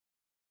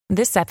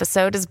This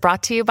episode is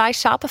brought to you by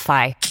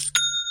Shopify.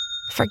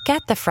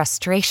 Forget the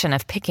frustration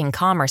of picking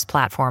commerce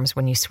platforms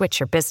when you switch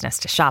your business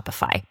to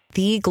Shopify,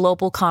 the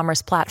global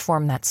commerce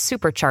platform that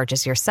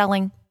supercharges your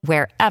selling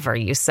wherever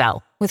you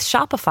sell. With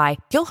Shopify,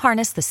 you'll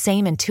harness the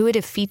same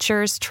intuitive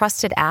features,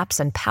 trusted apps,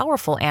 and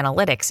powerful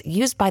analytics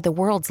used by the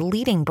world's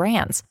leading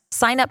brands.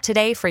 Sign up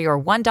today for your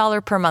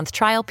 $1 per month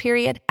trial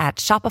period at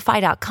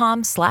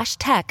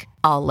shopify.com/tech,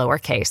 all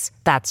lowercase.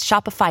 That's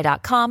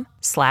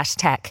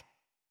shopify.com/tech.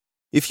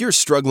 If you're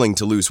struggling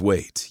to lose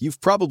weight,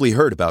 you've probably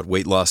heard about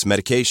weight loss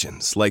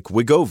medications like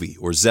Wegovy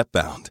or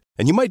Zepbound,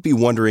 and you might be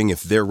wondering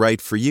if they're right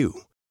for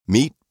you.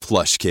 Meet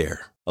PlushCare,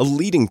 a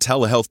leading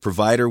telehealth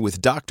provider with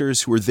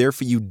doctors who are there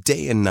for you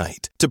day and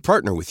night to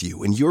partner with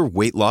you in your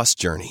weight loss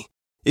journey.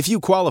 If you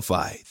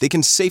qualify, they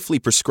can safely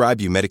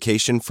prescribe you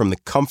medication from the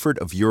comfort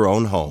of your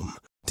own home.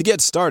 To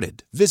get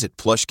started, visit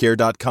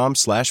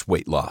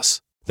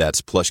plushcare.com/weight-loss.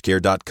 That's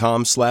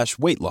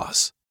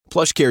plushcare.com/weight-loss.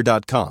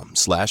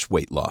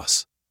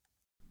 plushcare.com/weight-loss.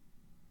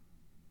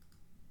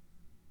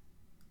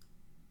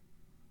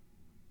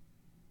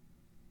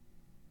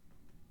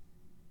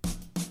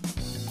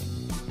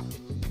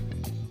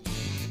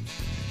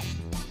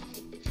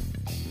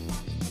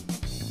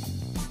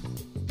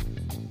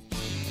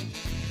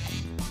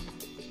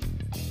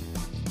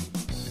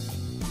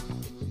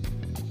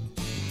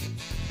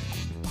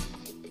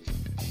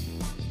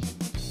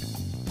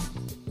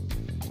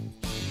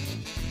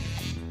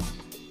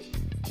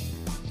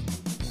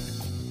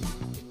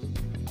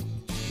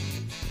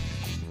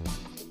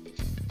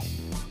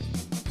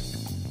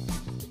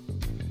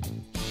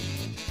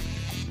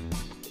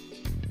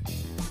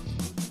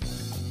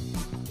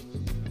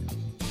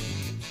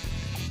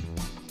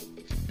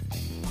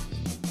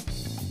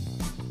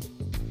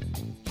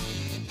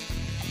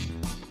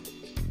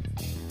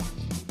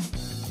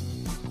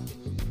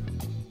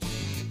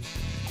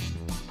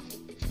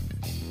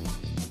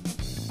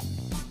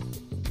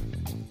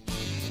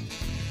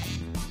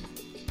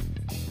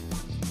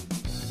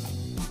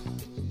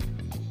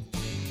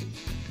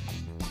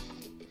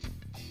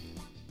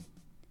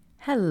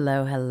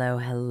 Hello, hello,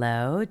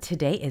 hello.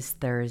 Today is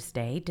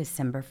Thursday,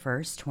 December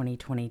 1st,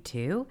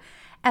 2022,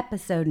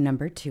 episode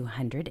number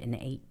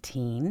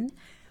 218.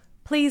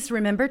 Please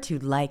remember to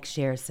like,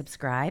 share,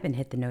 subscribe, and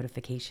hit the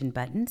notification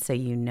button so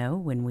you know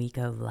when we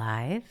go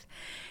live.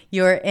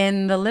 You're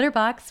in the litter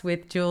box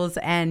with Jules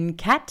and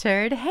Cat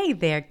Turd. Hey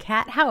there,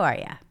 Cat. How are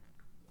you?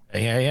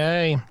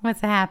 Hey.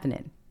 What's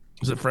happening?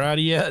 Is it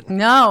Friday yet?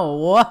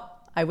 No.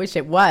 I wish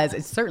it was.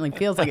 It certainly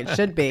feels like it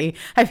should be.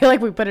 I feel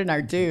like we put in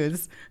our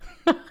dues.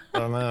 I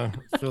don't know.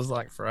 It feels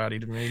like Friday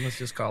to me. Let's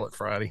just call it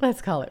Friday.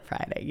 Let's call it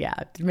Friday. Yeah.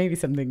 Maybe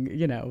something,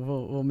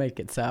 we'll make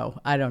it so.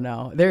 I don't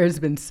know. There has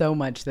been so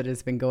much that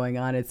has been going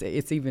on.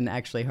 It's even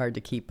actually hard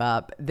to keep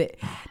up.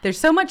 There's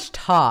so much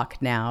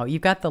talk now.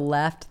 You've got the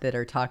left that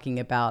are talking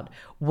about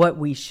what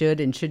we should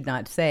and should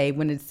not say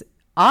when it's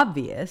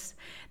obvious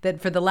that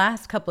for the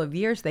last couple of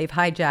years, they've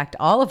hijacked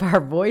all of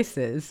our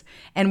voices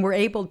and we're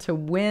able to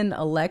win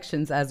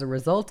elections as a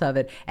result of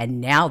it.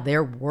 And now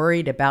they're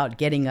worried about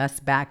getting us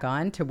back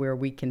on to where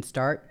we can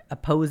start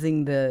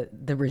opposing the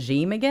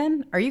regime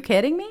again. Are you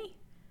kidding me?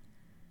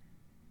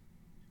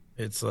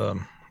 It's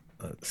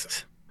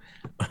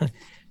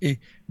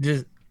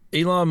just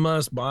Elon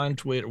Musk buying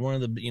Twitter, one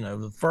of the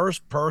the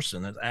first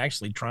person that's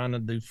actually trying to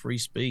do free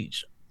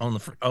speech on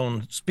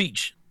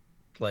speech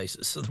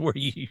places where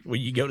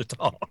you go to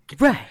talk.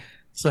 Right.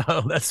 So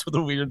that's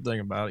the weird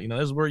thing about it.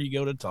 This is where you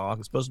go to talk.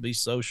 It's supposed to be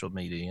social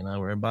media,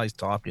 where everybody's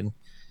talking.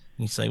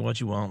 You say what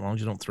you want as long as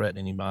you don't threaten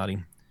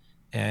anybody.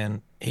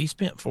 And he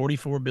spent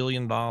 $44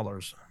 billion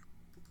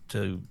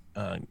to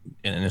and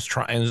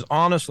is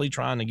honestly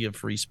trying to give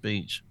free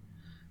speech.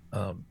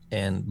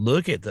 And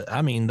look at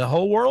the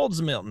whole world's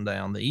melting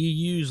down. The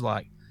EU's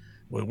like,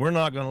 well, we're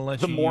not going to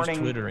let you use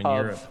Twitter in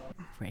Europe.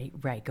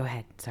 Right. Go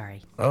ahead.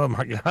 Sorry. Oh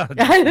my God. God,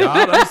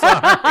 I'm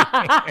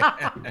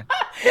sorry.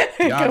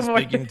 God's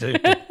speaking to you.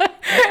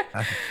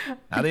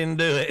 I didn't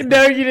do it.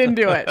 No, you didn't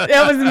do it.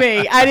 That was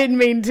me. I didn't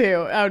mean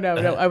to. Oh no.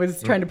 I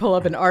was trying to pull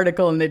up an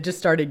article and it just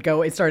started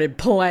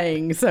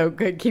playing. So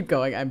keep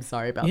going. I'm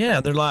sorry about that. Yeah,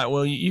 they're like,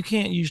 well, you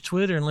can't use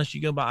Twitter unless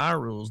you go by our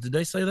rules. Did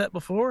they say that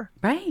before?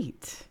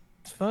 Right.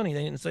 It's funny.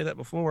 They didn't say that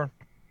before.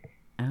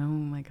 Oh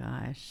my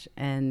gosh.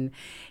 And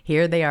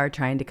here they are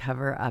trying to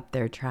cover up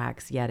their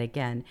tracks yet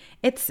again.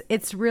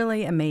 It's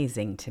really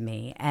amazing to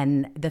me.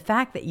 And the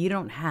fact that you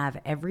don't have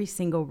every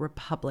single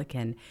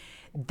Republican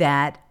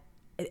that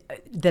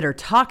are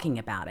talking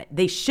about it.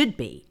 They should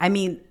be. I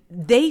mean,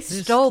 they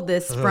stole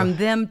this from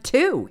them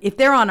too. If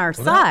they're on our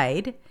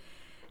side,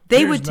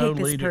 they would take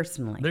this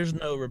personally. There's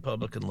no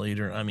Republican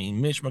leader. I mean,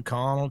 Mitch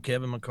McConnell,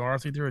 Kevin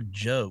McCarthy, they're a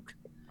joke.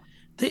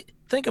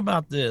 Think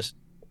about this.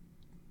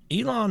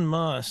 Elon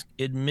Musk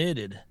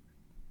admitted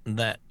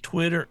that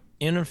Twitter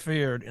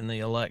interfered in the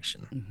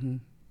election. Mm-hmm.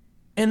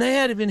 And they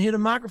hadn't even hit a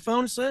microphone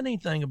and said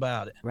anything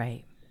about it.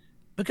 Right.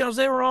 Because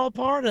they were all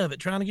part of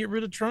it, trying to get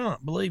rid of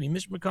Trump. Believe me,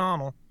 Mitch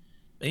McConnell,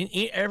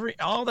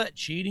 all that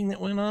cheating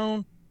that went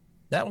on,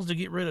 that was to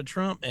get rid of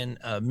Trump. And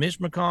Mitch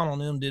McConnell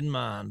and them didn't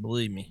mind,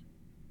 believe me.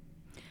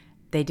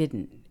 They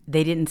didn't.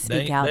 They didn't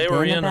speak out were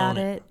then in about on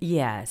it.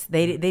 Yes,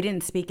 they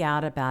didn't speak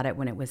out about it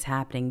when it was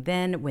happening.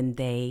 Then, when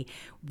they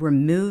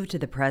removed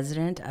the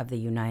president of the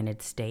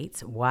United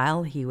States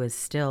while he was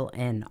still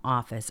in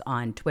office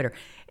on Twitter,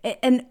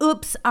 and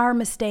oops, our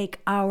mistake,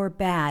 our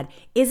bad,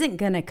 isn't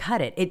going to cut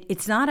it.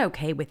 It's not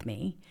okay with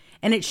me,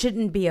 and it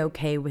shouldn't be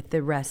okay with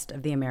the rest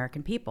of the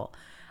American people.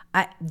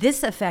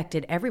 This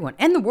affected everyone,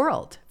 and the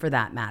world, for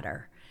that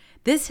matter.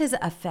 This has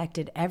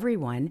affected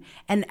everyone,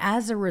 and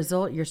as a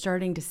result, you're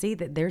starting to see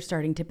that they're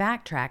starting to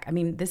backtrack. I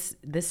mean, this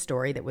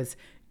story that was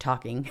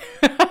talking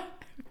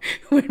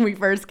when we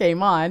first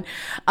came on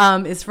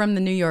is from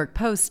the New York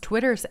Post.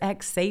 Twitter's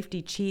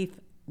ex-safety chief,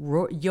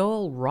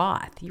 Yoel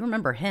Roth. You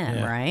remember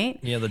him, right?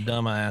 Yeah, the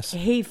dumbass.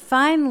 He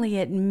finally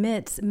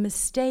admits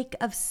mistake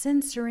of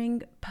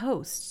censoring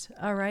posts.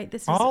 All right,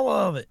 this is all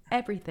of it.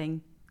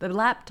 Everything. The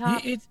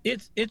laptop.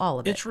 All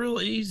of it. It's real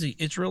easy.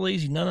 It's real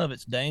easy. None of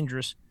it's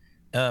dangerous.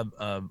 We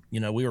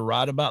were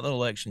right about the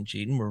election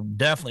cheating. We're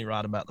definitely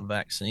right about the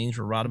vaccines.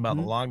 We're right about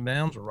the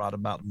lockdowns. We're right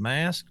about the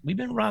masks. We've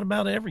been right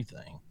about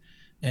everything.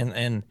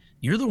 And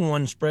you're the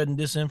one spreading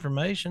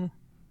disinformation.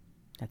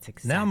 That's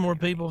exactly now more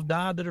right. people have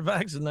died that are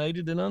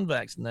vaccinated than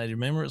unvaccinated.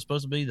 Remember, it's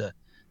supposed to be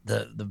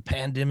the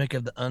pandemic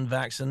of the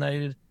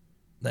unvaccinated.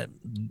 That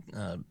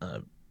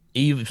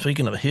evil.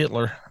 Speaking of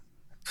Hitler,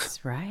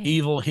 that's right.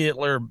 Evil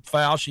Hitler,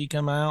 Fauci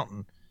come out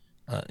and.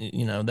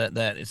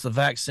 That it's the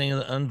vaccine of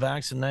the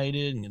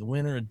unvaccinated and the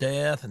winner of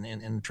death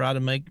and try to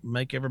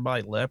make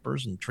everybody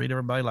lepers and treat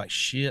everybody like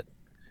shit.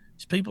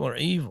 These people are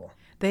evil.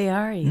 They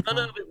are evil.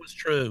 None of it was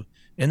true.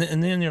 And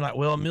then you're like,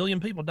 well, 1 million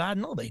people died.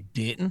 No, they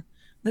didn't.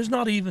 There's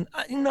not even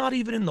in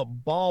the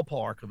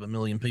ballpark of 1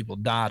 million people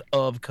died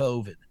of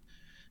COVID.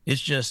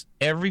 It's just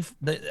they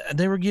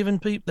were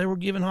giving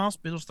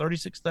hospitals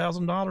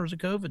 $36,000 of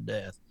COVID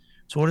death.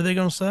 So what are they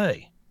going to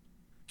say?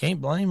 Can't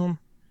blame them.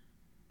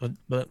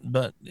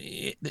 But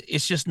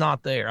it's just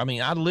not there. I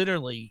mean, I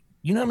literally,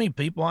 you know how many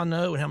people I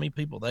know and how many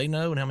people they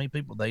know and how many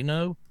people they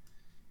know?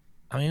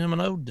 I mean, I'm an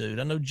old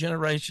dude. I know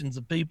generations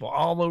of people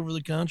all over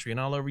the country and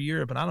all over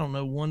Europe, and I don't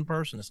know one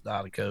person that's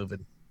died of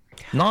COVID.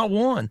 Not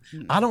one.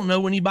 I don't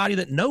know anybody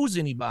that knows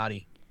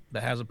anybody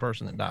that has a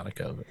person that died of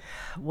COVID.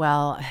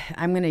 Well,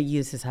 I'm going to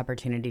use this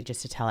opportunity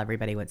just to tell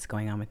everybody what's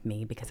going on with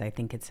me because I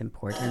think it's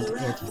important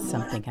if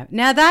something happens.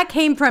 Now, that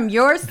came from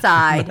your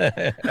side.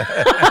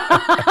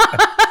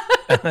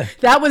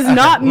 That was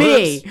not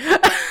me.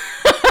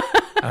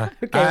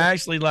 Okay. I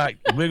actually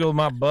wiggled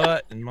my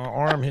butt and my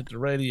arm hit the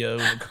radio in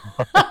the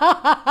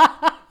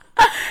car.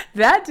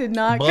 That did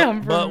not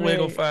come from butt me.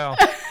 Wiggle foul.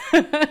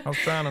 I was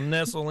trying to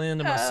nestle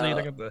into my seat.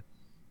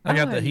 I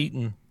got the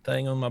heating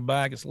thing on my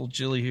back. It's a little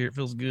chilly here. It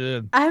feels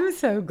good. I'm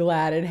so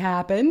glad it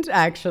happened,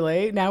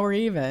 actually. Now we're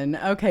even.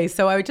 Okay,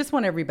 so I just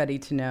want everybody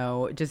to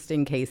know, just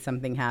in case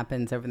something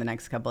happens over the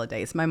next couple of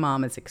days, my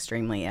mom is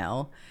extremely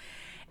ill.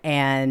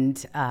 And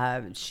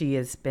she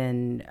has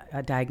been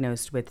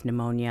diagnosed with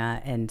pneumonia,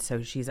 and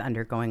so she's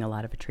undergoing a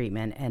lot of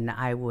treatment, and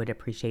I would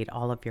appreciate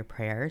all of your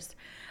prayers.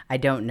 I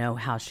don't know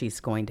how she's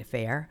going to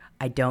fare.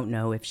 I don't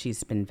know if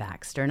she's been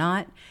vaxxed or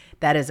not.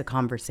 That is a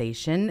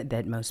conversation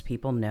that most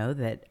people know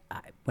that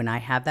when I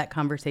have that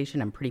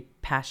conversation, I'm pretty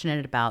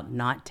passionate about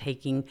not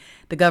taking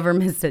the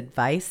government's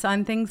advice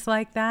on things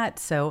like that.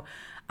 So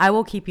I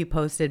will keep you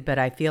posted, but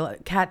I feel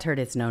Cat Turd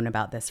has known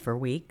about this for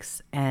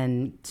weeks,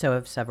 and so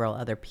have several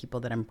other people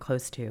that I'm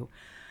close to.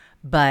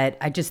 But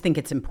I just think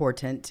it's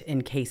important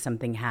in case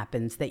something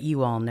happens that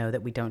you all know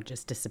that we don't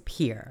just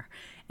disappear,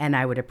 and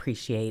I would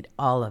appreciate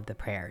all of the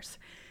prayers.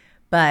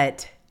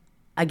 But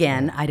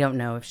again, I don't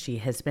know if she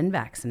has been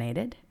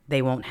vaccinated.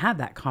 They won't have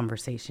that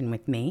conversation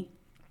with me.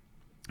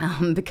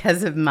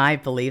 Because of my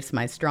beliefs,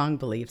 my strong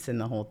beliefs in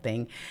the whole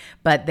thing.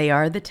 But they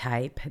are the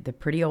type, the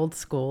pretty old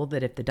school,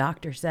 that if the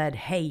doctor said,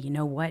 hey, you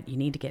know what, you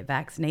need to get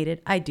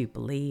vaccinated, I do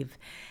believe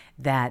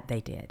that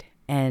they did.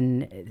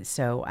 And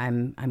so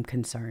I'm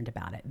concerned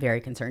about it,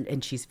 very concerned.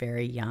 And she's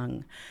very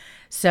young.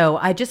 So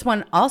I just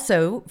want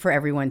also for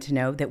everyone to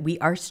know that we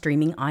are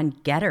streaming on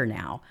Getter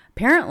now.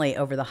 Apparently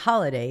over the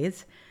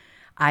holidays,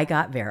 I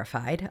got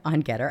verified on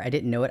Getter. I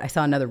didn't know it. I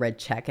saw another red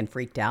check and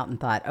freaked out and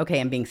thought,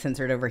 okay, I'm being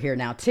censored over here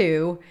now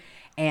too.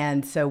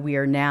 And so we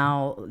are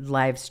now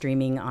live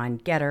streaming on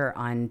Getter,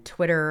 on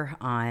Twitter,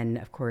 on,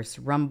 of course,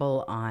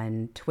 Rumble,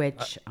 on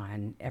Twitch,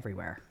 on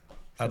everywhere.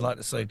 So, I'd like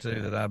to say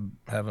too that I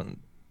haven't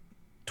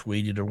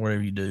tweeted or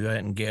whatever you do. I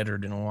hadn't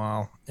Gettered in a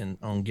while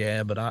on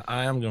Gab, but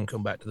I am going to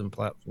come back to them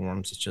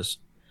platforms. It's just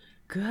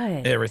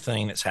good.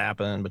 Everything that's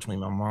happened between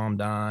my mom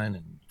dying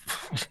and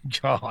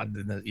God,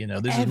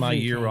 this is my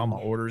year where all my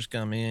orders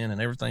come in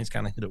and everything's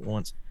kind of hit at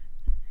once.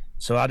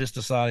 So I just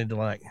decided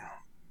to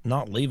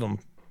not leave them,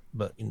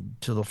 but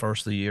until the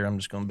first of the year, I'm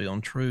just going to be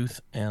on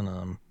Truth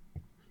and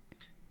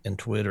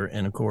Twitter.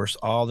 And of course,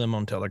 all of them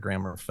on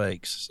Telegram are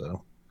fakes.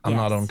 So I'm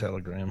not on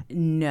Telegram.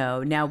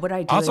 No. Now what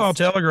I do I saw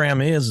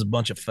Telegram is a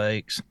bunch of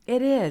fakes.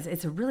 It is.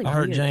 It's a really I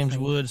heard weird James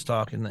thing. Woods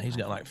talking that he's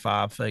got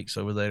 5 fakes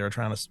over there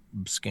trying to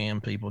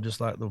scam people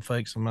just like the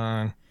fakes of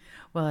mine.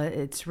 Well,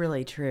 it's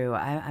really true.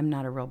 I'm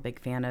not a real big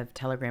fan of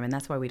Telegram, and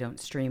that's why we don't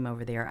stream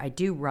over there. I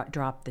do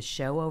drop the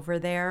show over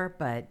there,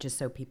 but just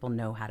so people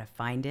know how to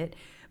find it.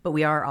 But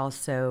we are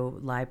also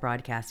live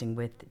broadcasting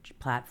with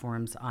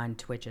platforms on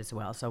Twitch as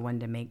well. So I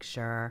wanted to make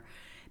sure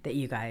that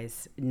you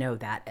guys know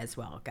that as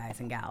well, guys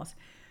and gals.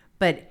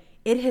 But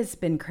it has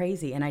been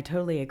crazy, and I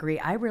totally agree.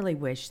 I really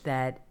wish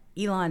that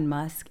Elon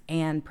Musk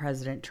and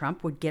President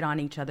Trump would get on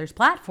each other's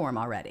platform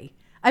already.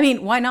 I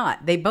mean, why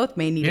not? They both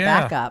may need a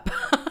backup.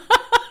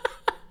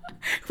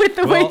 With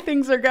the way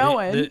things are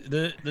going.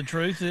 The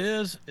truth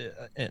is,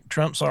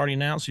 Trump's already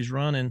announced he's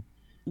running.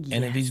 Yes.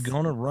 And if he's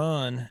going to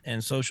run,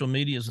 and social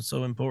media is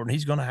so important,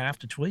 he's going to have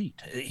to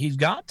tweet. He's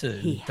got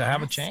to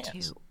have a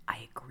chance.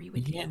 I agree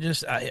with you. You can't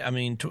just,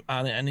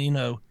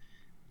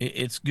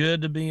 it's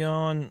good to be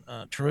on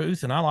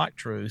Truth, and I like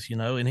Truth,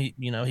 and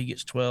he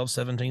gets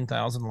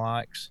 17,000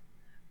 likes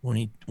when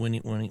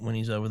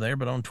he's over there,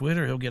 but on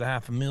Twitter he'll get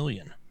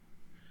 500,000.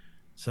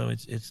 So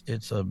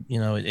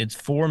it's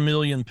 4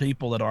 million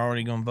people that are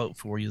already going to vote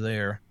for you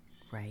there.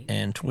 Right.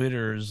 And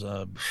Twitter's,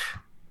 how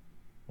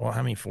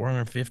many,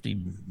 450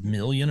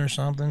 million or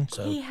something?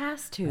 So he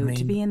has to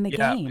be in the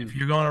game. If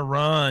you're going to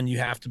run, you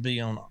have to be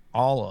on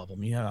all of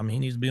them. He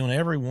needs to be on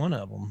every one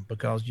of them,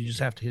 because you just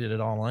have to hit it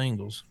at all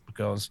angles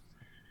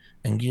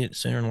and get it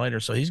sooner and later.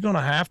 So he's going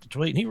to have to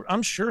tweet.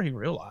 I'm sure he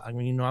realizes. I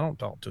don't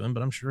talk to him,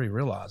 but I'm sure he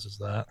realizes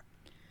that.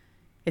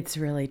 It's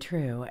really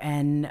true.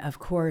 And of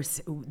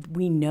course,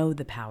 we know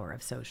the power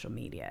of social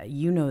media.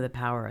 You know the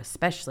power,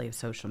 especially of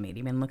social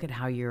media. I mean, look at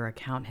how your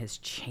account has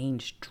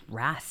changed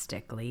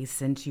drastically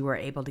since you were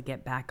able to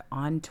get back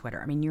on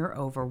Twitter. I mean, you're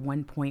over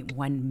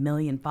 1.1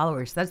 million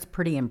followers. That's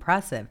pretty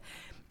impressive.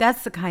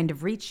 That's the kind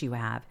of reach you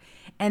have.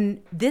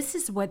 And this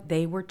is what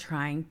they were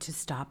trying to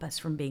stop us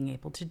from being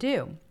able to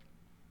do.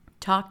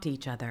 Talk to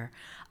each other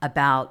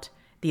about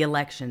the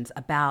elections,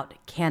 about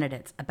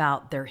candidates,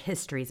 about their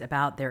histories,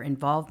 about their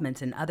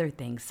involvements in other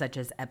things such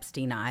as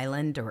Epstein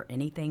Island or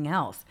anything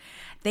else.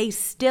 They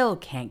still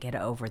can't get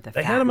over the fact.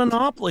 They had a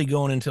monopoly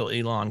going until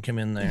Elon came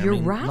in there. You're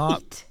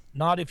right.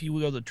 Not if you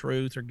will the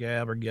Truth or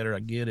Gab or Getter, I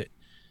get it.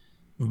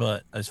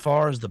 But as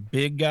far as the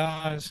big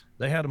guys,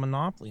 they had a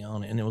monopoly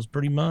on it, and it was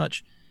pretty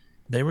much,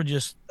 they were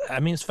just,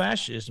 it's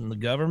fascism. The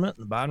government,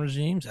 the Biden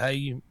regimes,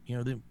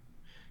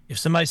 if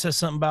somebody says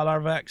something about our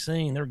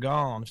vaccine, they're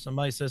gone. If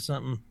somebody says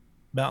something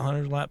about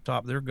Hunter's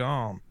laptop, they're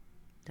gone.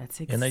 That's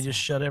exactly. And they just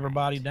shut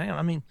everybody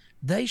down.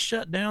 They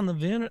shut down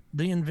the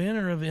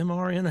inventor of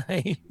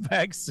mRNA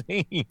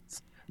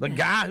vaccines. The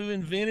guy who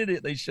invented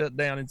it, they shut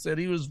down and said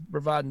he was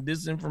providing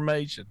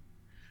disinformation.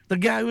 The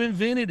guy who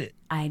invented it.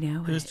 I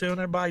know. Who was telling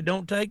everybody,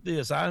 don't take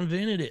this. I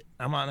invented it.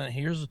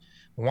 Here's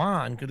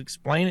wine. Could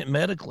explain it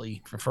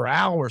medically for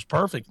hours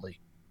perfectly.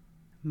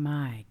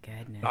 My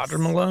goodness. Dr.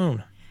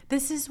 Malone.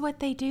 This is what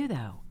they do,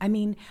 though.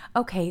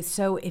 Okay,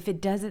 so if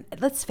it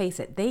doesn't, let's face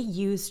it, they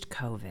used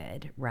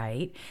COVID,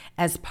 right,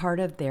 as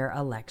part of their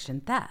election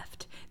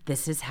theft.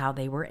 This is how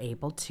they were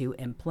able to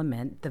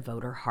implement the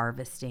voter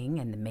harvesting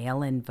and the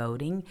mail-in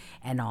voting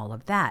and all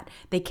of that.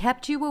 They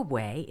kept you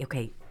away.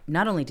 Okay,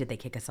 not only did they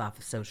kick us off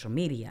of social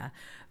media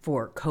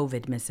for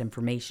COVID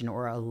misinformation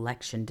or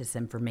election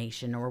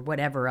disinformation or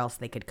whatever else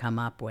they could come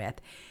up with,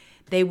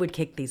 they would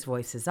kick these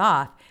voices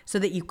off so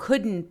that you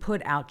couldn't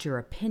put out your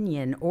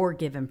opinion or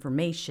give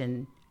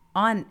information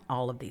on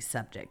all of these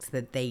subjects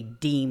that they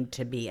deemed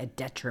to be a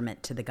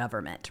detriment to the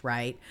government,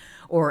 right?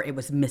 Or it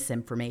was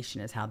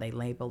misinformation is how they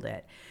labeled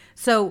it.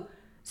 So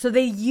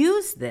they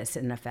use this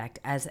in effect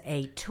as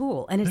a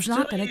tool, and it's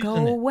not going to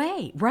go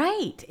away.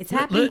 Right. It's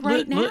happening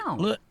right now.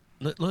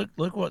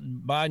 Look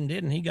what Biden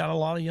did, and he got a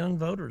lot of young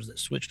voters that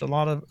switched a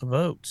lot of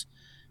votes.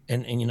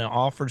 And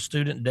offered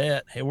student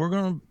debt. Hey, we're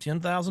going to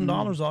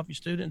 $10,000 off your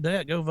student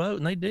debt. Go vote.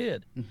 And they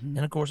did. Mm-hmm.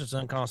 And of course, it's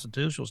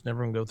unconstitutional. It's never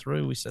going to go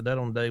through. We said that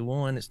on day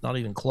one. It's not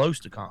even close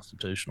to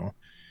constitutional.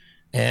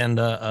 And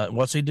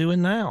what's he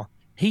doing now?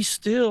 He's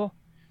saying,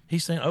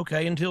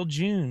 okay, until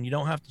June, you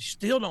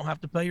still don't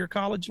have to pay your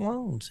college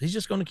loans. He's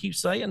just going to keep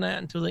saying that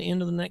until the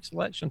end of the next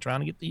election,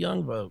 trying to get the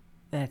young vote.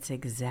 That's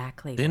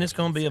exactly. Then it's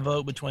going to be a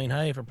vote between,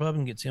 hey, if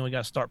Republican gets in, we got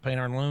to start paying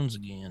our loans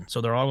again.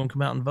 So they're all going to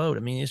come out and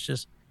vote. It's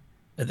just,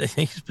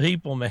 these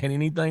people, man,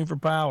 anything for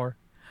power.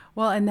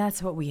 Well, and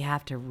that's what we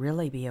have to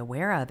really be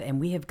aware of. And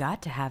we have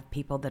got to have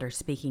people that are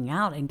speaking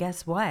out. And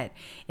guess what?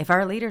 If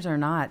our leaders are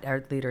not,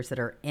 our leaders that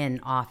are in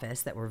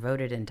office, that were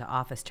voted into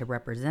office to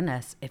represent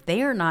us, if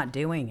they are not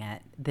doing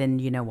it, then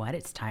you know what?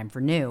 It's time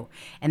for new.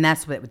 And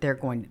that's what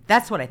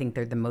that's what I think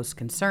they're the most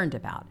concerned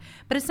about.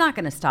 But it's not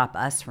going to stop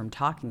us from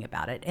talking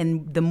about it.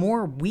 And the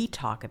more we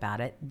talk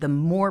about it, the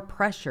more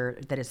pressure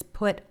that is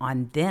put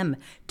on them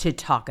to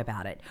talk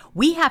about it.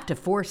 We have to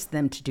force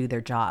them to do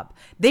their job.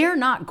 They're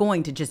not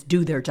going to just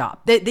do their job.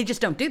 They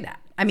just don't do that.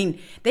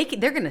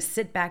 They're going to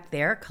sit back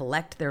there,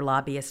 collect their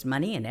lobbyist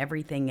money and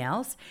everything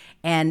else,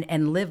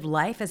 and live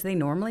life as they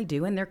normally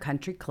do in their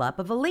country club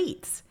of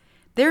elites.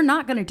 They're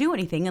not going to do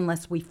anything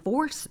unless we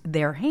force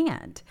their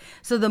hand.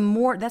 So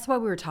that's why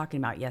we were talking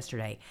about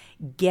yesterday.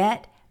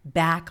 Get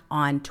back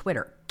on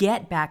Twitter.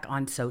 get back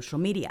on social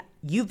media.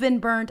 You've been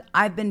burned.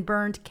 I've been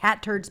burned.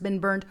 Cat Turd's been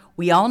burned.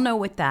 We all know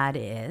what that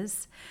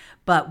is.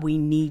 But we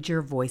need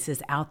your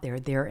voices out there.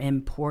 They're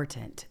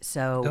important.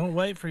 So don't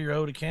wait for your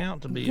old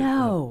account to be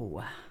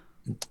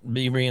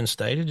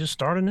reinstated. Just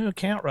start a new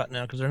account right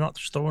now because they're not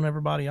throwing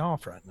everybody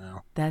off right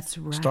now. That's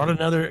right. Start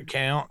another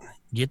account,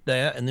 get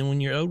that, and then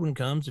when your old one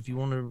comes, if you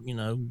want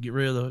to, get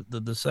rid of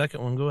the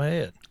second one, go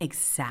ahead.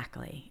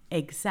 Exactly.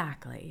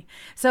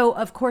 So,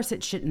 of course,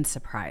 it shouldn't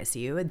surprise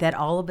you that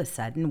all of a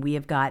sudden we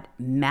have got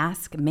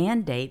mask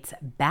mandates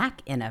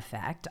back in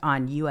effect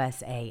on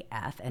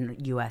USAF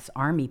and U.S.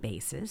 Army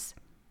bases.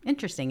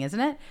 Interesting, isn't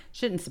it?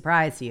 Shouldn't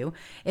surprise you.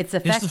 It's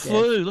effective. It's the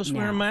flu. Let's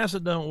wear a mask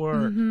that don't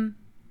work. Mm-hmm.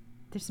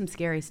 There's some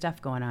scary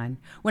stuff going on.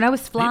 When I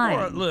was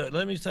flying, look,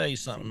 let me tell you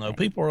something though.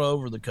 People are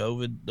over the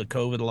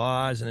COVID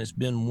lies, and it's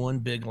been one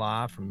big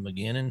lie from the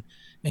beginning.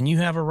 And you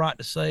have a right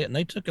to say it. And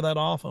they took that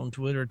off on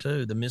Twitter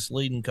too. The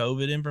misleading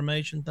COVID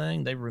information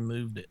thing, they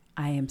removed it.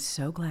 I am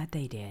so glad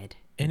they did.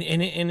 And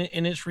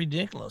it's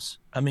ridiculous.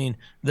 I mean,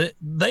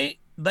 they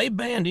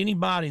banned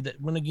anybody that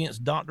went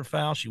against Dr.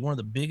 Fauci, one of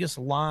the biggest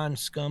lying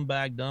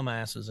scumbag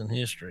dumbasses in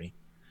history,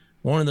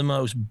 one of the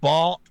most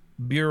bought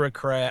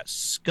bureaucrats,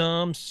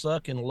 scum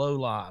sucking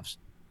lowlifes.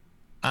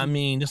 I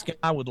mean, this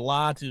guy would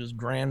lie to his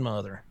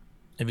grandmother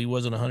if he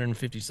wasn't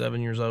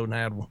 157 years old and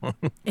had one.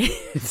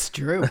 It's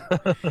true.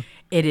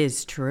 It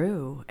is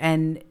true.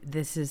 And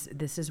this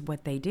is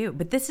what they do.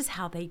 But this is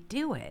how they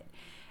do it.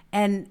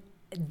 And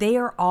they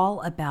are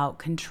all about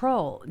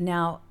control.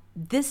 Now,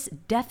 this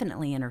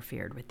definitely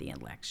interfered with the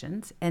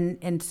elections,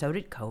 and so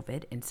did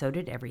COVID, and so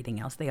did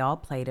everything else. They all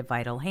played a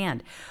vital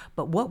hand.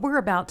 But what we're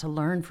about to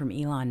learn from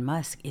Elon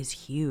Musk is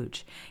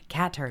huge.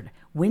 Cat Turd,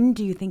 when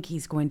do you think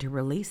he's going to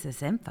release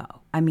this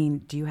info? I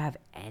mean, do you have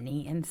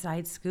any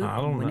inside scoop? I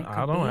don't know.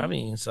 I don't have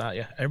any insight.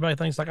 Yeah, everybody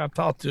thinks like I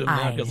talked to him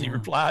now because he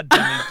replied to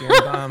me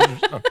 10 times or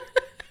something.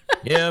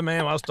 Yeah,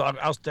 man, I was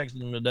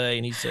texting him today,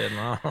 and he said,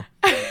 no.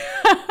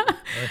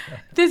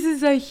 This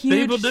is a huge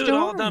People do story. it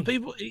all the time.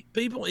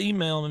 People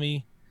email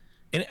me,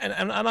 and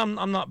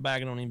I'm not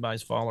bagging on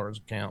anybody's followers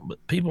account,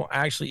 but people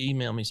actually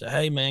email me and say,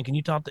 "Hey man, can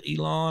you talk to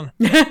Elon?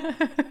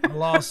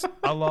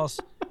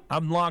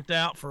 I'm locked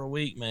out for a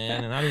week,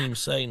 man, and I didn't even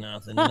say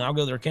nothing. And I'll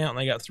go to their account and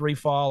they got 3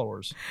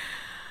 followers.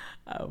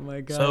 Oh my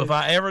God. So if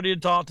I ever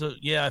get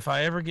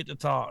to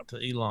talk to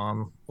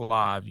Elon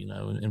live,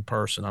 in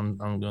person, I'm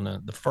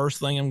gonna, the first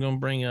thing I'm gonna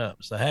bring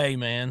up, say, hey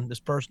man, this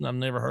person I've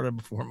never heard of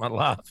before in my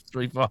life,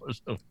 3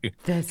 followers over here.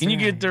 Can you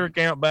get their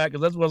account back?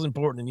 Because that's what's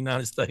important in the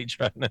United States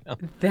right now.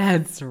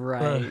 That's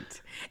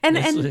right. And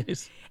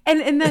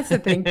that's the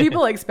thing.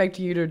 People expect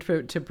you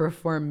to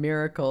perform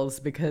miracles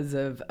because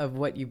of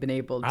what you've been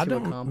able to accomplish.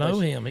 I don't know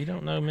him. He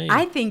don't know me.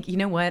 I think, you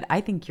know what? I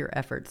think your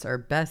efforts are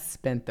best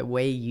spent the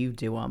way you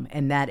do them.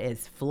 And that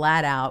is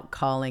flat out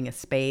calling a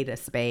spade.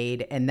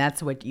 And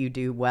that's what you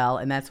do well.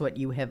 And that's what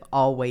you have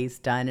always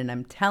done. And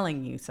I'm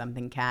telling you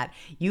something, Cat.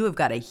 You have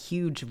got a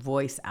huge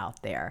voice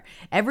out there.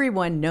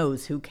 Everyone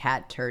knows who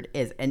Cat Turd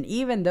is. And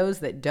even those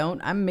that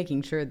don't, I'm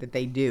making sure that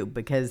they do.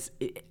 Because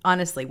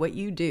honestly, what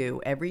you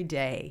do every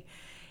day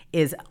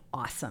is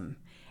awesome.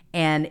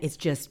 And it's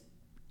just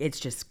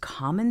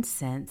common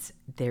sense.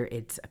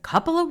 It's a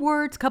couple of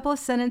words, couple of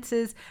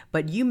sentences,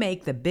 but you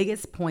make the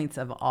biggest points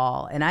of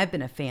all. And I've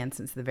been a fan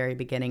since the very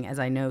beginning, as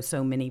I know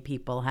so many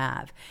people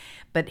have.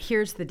 But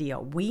here's the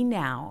deal. We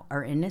now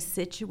are in a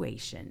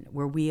situation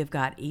where we have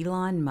got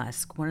Elon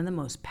Musk, one of the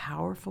most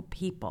powerful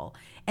people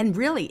and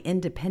really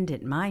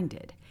independent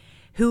minded,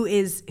 who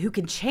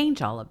can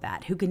change all of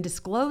that, who can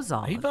disclose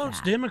all of that. He votes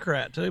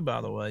Democrat too,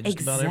 by the way, just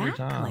about every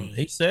time.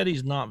 He said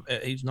he's not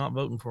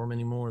voting for him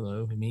anymore,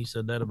 though. I mean, he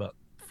said that about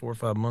 4 or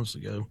 5 months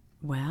ago.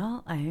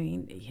 Well, I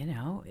mean,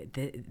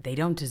 they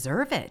don't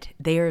deserve it.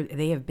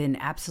 They have been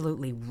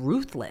absolutely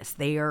ruthless.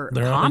 They're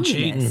communist.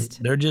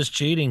 Cheating. They're just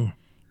cheating.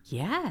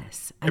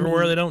 Yes.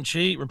 Everywhere they don't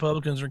cheat,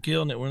 Republicans are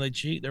killing it. When they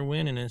cheat, they're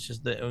winning. It's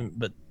just that,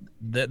 but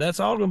that's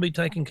all going to be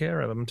taken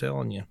care of. I'm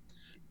telling you.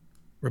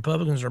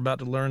 Republicans are about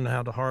to learn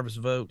how to harvest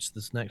votes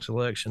this next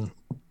election.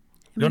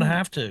 Going to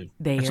have to.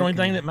 That's the only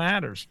thing that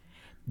matters.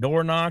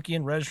 Door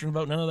knocking, registering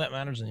vote, none of that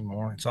matters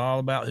anymore. It's all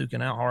about who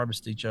can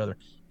out-harvest each other.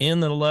 In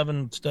the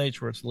 11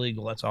 states where it's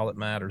legal, that's all that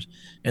matters.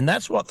 And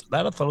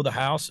that'll throw the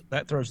House,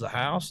 that throws the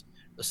House,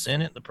 the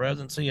Senate, the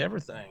presidency,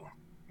 everything.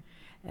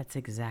 That's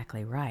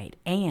exactly right.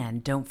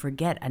 And don't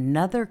forget,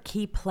 another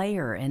key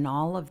player in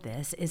all of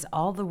this is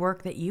all the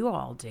work that you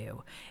all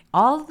do.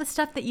 All the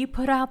stuff that you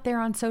put out there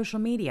on social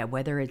media,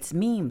 whether it's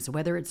memes,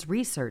 whether it's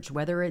research,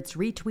 whether it's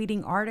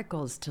retweeting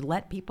articles to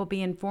let people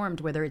be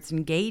informed, whether it's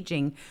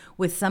engaging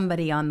with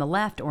somebody on the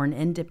left or an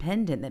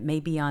independent that may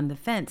be on the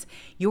fence,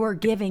 you're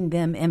giving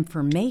them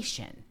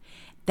information.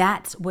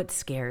 That's what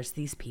scares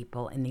these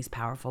people in these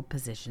powerful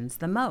positions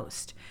the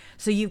most.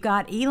 So you've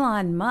got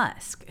Elon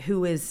Musk,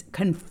 who is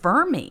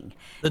confirming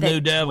the that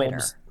new devil.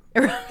 Twitter,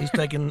 He's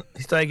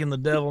taking the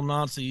devil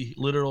Nazi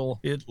literal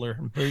Hitler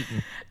and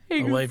Putin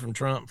away from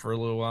Trump for a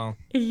little while.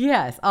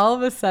 Yes, all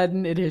of a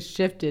sudden it has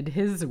shifted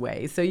his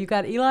way. So you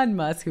got Elon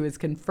Musk, who has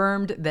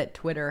confirmed that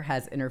Twitter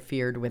has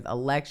interfered with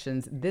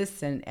elections. This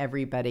sent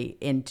everybody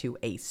into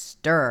a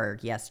stir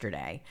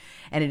yesterday,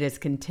 and it has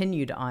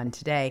continued on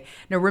today.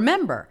 Now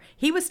remember,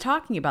 he was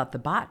talking about the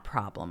bot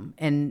problem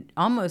and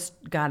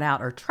almost got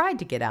out, or tried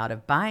to get out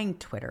of buying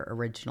Twitter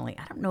originally.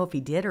 I don't know if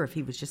he did or if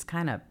he was just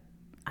kind of,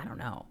 I don't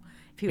know.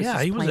 He was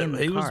playing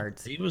the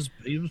cards. He was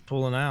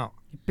pulling out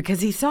because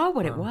he saw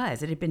what it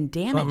was. It had been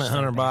damaged. Something that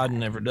Hunter Biden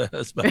never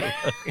does.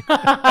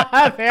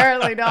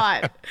 Apparently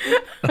not.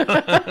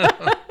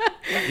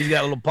 He's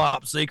got little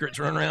pop secrets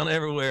running around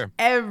everywhere.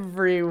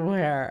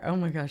 Everywhere. Oh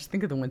my gosh!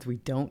 Think of the ones we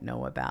don't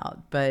know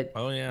about. But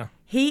oh yeah.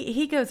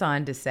 He goes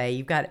on to say,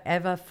 you've got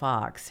Eva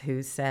Fox,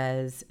 who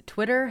says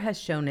Twitter has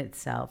shown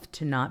itself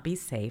to not be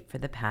safe for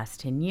the past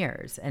 10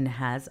 years and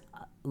has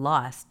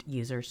lost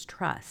users'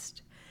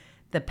 trust.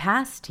 The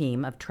past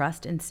team of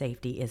trust and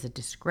safety is a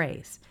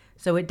disgrace,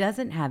 so it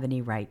doesn't have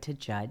any right to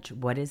judge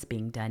what is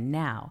being done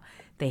now.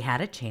 They had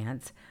a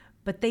chance,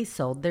 but they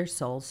sold their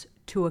souls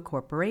to a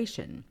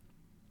corporation.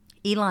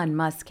 Elon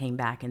Musk came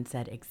back and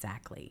said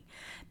exactly.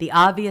 The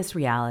obvious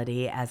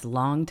reality, as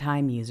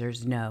longtime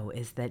users know,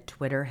 is that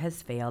Twitter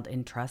has failed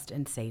in trust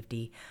and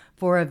safety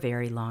for a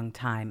very long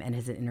time and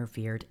has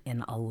interfered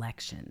in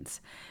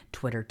elections.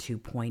 Twitter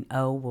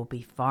 2.0 will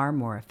be far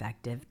more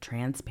effective,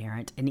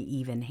 transparent, and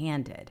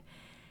even-handed.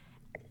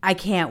 I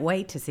can't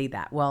wait to see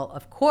that. Well,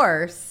 of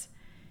course,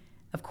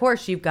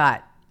 you've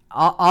got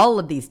all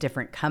of these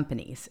different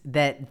companies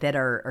that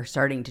are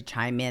starting to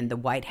chime in. The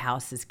White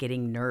House is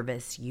getting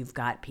nervous. You've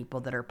got people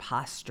that are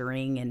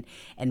posturing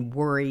and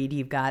worried.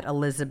 You've got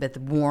Elizabeth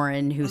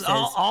Warren, who says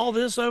all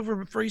this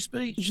over free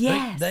speech.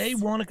 Yes. They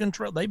want to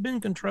control. They've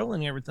been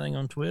controlling everything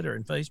on Twitter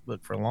and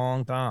Facebook for a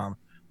long time.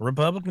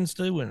 Republicans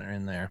too, when they're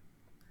in there.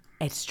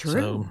 It's true.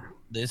 So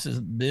this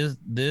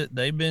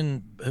they've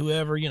been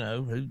whoever,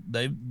 who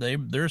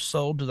they're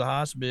sold to the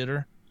highest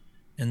bidder.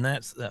 And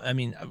that's, I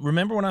mean,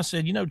 remember when I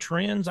said,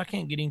 trends, I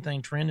can't get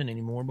anything trending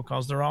anymore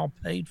because they're all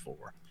paid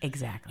for.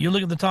 Exactly. You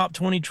look at the top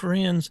 20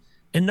 trends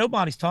and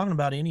nobody's talking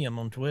about any of them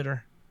on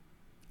Twitter.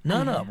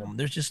 None of them.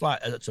 There's just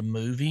like, it's a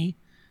movie.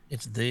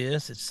 It's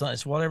this,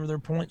 it's whatever their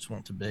points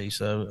want to be.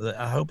 So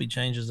I hope he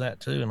changes that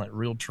too and let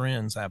real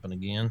trends happen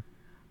again.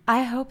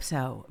 I hope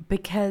so,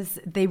 because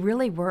they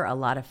really were a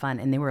lot of fun,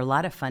 and they were a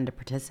lot of fun to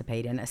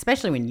participate in,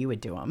 especially when you would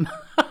do them.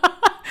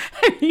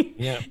 I mean,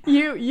 yeah.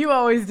 You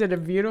always did a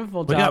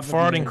beautiful job. We got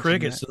farting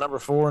crickets, the number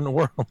 4 in the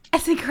world.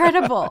 It's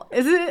incredible,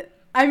 isn't it?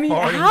 I mean,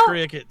 farting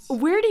crickets.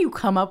 Where do you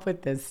come up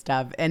with this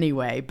stuff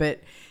anyway? But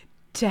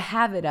to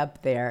have it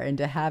up there and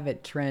to have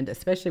it trend,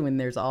 especially when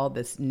there's all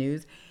this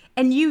news,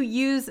 and you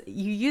use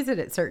it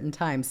at certain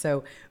times.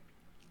 So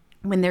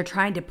when they're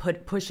trying to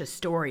push a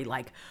story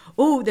like,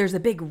 oh, there's a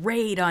big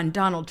raid on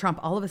Donald Trump,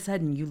 all of a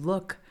sudden you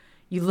look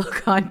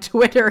on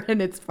Twitter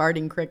and it's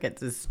farting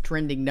crickets is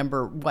trending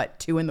number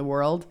 2 in the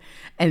world,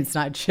 and it's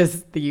not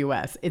just the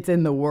U.S. It's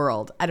in the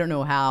world. I don't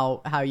know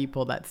how you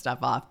pull that stuff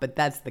off, but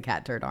that's the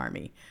Cat Turd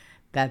Army.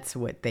 That's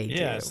what they do.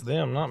 Yeah, it's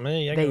them, not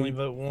me. I can only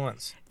vote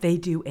once. They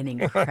do an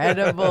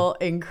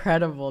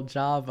incredible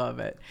job of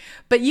it.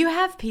 But you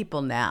have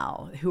people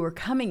now who are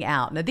coming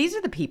out. Now, these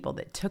are the people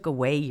that took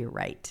away your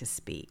right to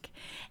speak.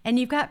 And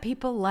you've got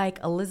people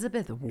like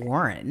Elizabeth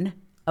Warren.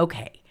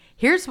 Okay,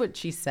 here's what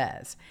she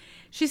says.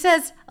 She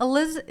says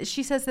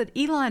that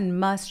Elon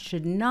Musk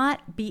should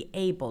not be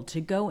able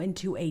to go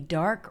into a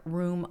dark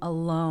room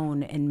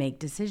alone and make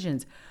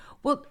decisions.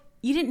 Well,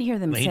 you didn't hear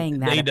them saying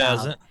that. He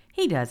doesn't.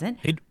 He doesn't.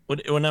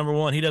 Well, number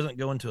one, he doesn't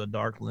go into a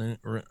dark room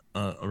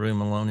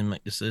alone and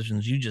make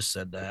decisions. You just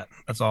said that.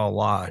 That's all a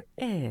lie.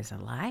 It is a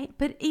lie.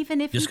 But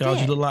even if just he did. Just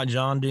because you look like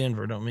John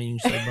Denver don't mean you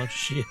say a bunch of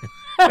shit.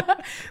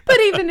 But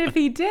even if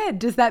he did,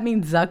 does that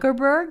mean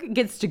Zuckerberg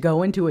gets to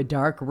go into a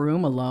dark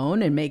room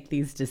alone and make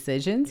these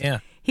decisions? Yeah.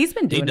 He's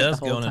been doing it the whole time.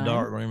 He does go in a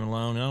dark room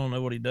alone. I don't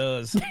know what he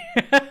does.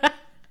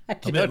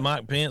 I bet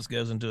Mike Pence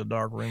goes into a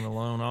dark room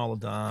alone all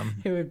the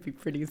time. It would be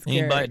pretty scary.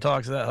 Anybody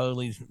talks that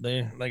holy,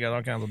 they got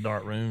all kinds of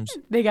dark rooms.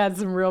 They got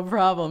some real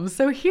problems.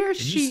 So here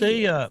Did you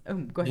see? go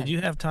ahead. Did you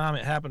have time?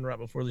 It happened right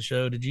before the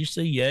show. Did you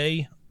see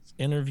Ye's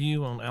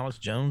interview on Alex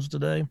Jones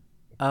today?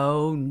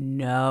 Oh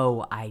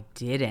no, I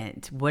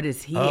didn't. What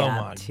is he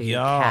up to? Oh my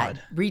God!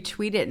 Kat,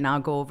 retweet it and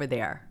I'll go over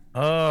there.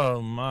 Oh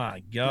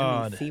my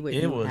God!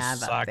 It was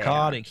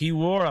psychotic. He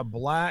wore a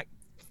black,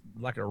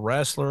 like a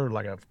wrestler,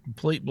 like a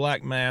complete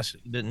black mask.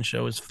 Didn't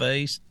show his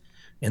face,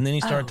 and then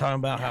he started talking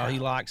about how he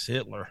likes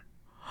Hitler.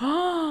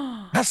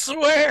 I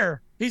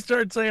swear, he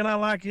started saying, "I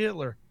like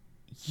Hitler."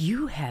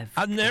 You have.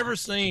 I've never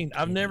seen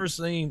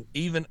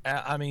even.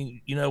 I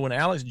mean, when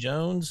Alex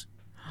Jones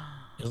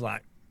is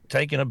like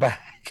taken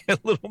aback a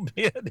little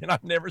bit, and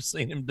I've never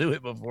seen him do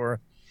it before.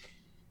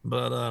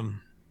 But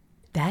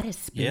that is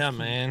spooky. Yeah,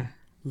 man.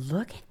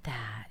 Look at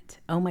that!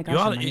 Oh my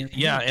gosh!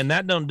 And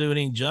that don't do it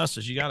any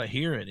justice. You got to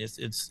hear it.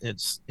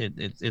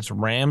 It's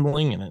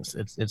rambling, and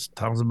it's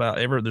talks about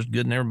there's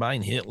good in everybody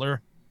and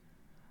Hitler.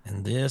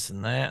 and this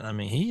and that. I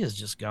mean, he has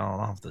just gone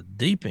off the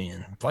deep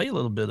end. Play a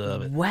little bit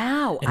of it.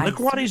 Wow. And look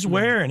what he's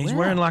certainly wearing. He's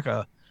wearing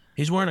will.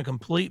 he's wearing a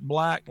complete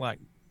black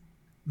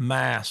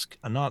mask,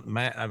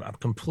 a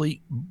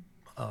complete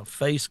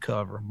face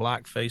cover,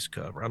 black face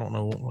cover. I don't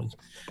know what was.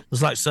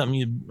 It's like something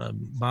you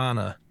buy in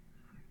a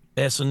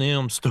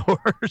S&M store.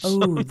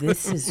 Oh,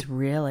 this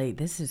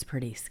is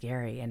pretty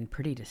scary and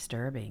pretty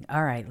disturbing.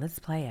 All right, let's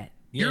play it.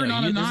 Yeah, You're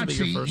not a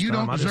Nazi. You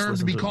don't deserve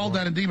to be called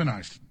that and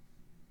demonized.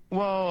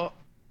 Well,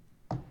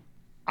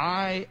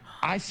 I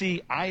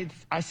see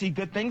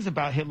good things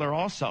about Hitler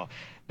also.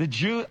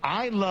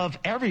 I love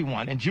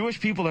everyone, and Jewish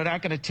people are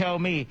not going to tell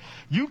me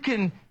you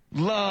can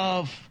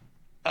love,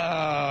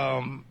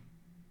 us,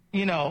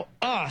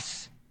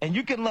 and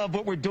you can love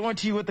what we're doing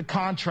to you with the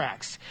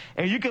contracts,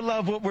 and you can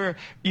love what we're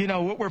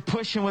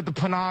pushing with the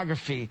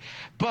pornography.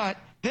 But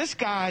this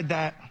guy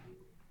that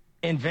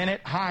invented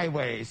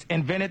highways,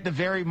 invented the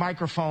very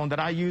microphone that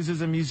I use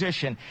as a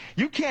musician,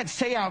 you can't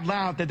say out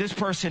loud that this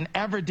person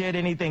ever did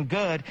anything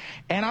good,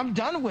 and I'm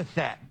done with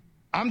that.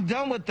 I'm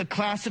done with the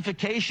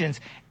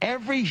classifications.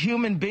 Every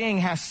human being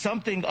has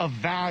something of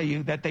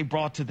value that they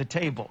brought to the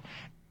table,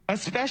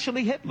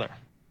 especially Hitler.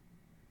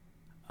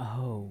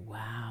 Oh,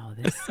 wow.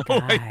 This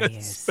guy is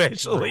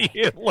especially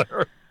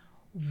Hitler.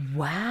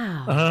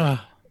 Wow.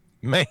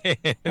 Man.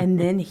 And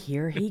then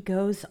here he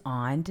goes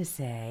on to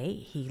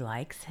say he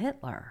likes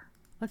Hitler.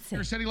 Let's see.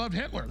 He said he loved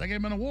Hitler. They gave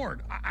him an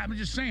award. I'm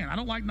just saying, I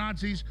don't like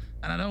Nazis,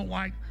 and I don't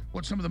like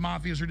what some of the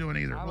mafias are doing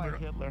either. I like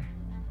Hitler.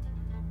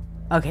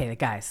 Okay,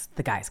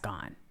 the guy's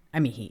gone. I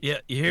mean, you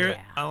hear it?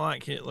 I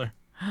like Hitler.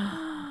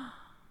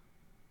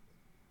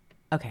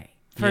 Okay.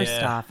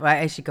 First off,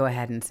 I should go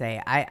ahead and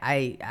say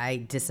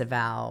I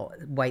disavow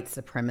white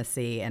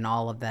supremacy and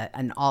all of that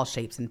and all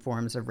shapes and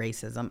forms of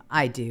racism.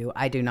 I do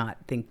not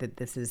think that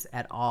this is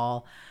at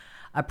all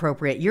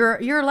appropriate.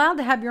 You're allowed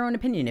to have your own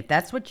opinion. If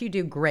that's what you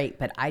do, great.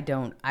 But I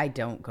don't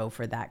go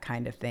for that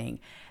kind of thing.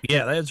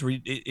 Yeah,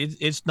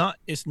 it's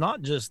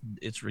not just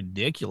it's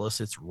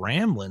ridiculous. It's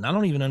rambling. I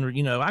don't even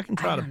I can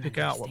try to pick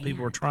out what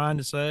people are trying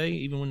to say,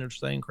 even when they're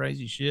saying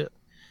crazy shit.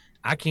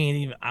 I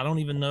don't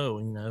even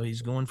know.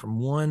 He's going from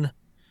one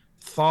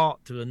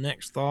thought to the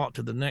next thought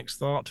to the next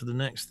thought to the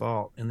next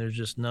thought, and there's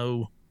just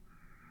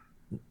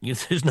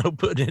there's no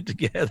putting it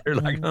together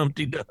like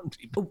Humpty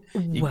Dumpty.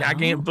 I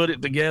can't put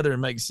it together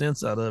and make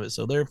sense out of it,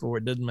 so therefore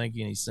it doesn't make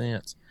any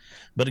sense.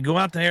 But to go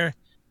out there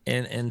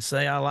and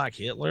say I like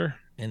Hitler,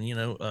 and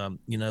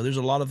there's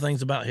a lot of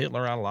things about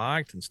Hitler I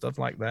liked and stuff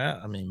like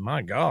that. I mean,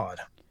 my God.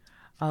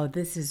 Oh,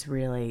 he's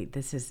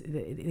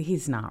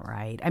not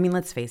right. I mean,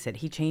 let's face it.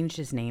 He changed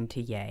his name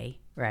to Ye,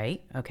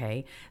 right?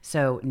 Okay.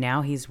 So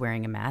now he's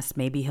wearing a mask.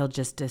 Maybe he'll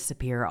just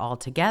disappear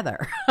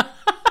altogether.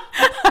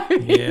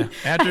 Yeah.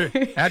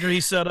 After he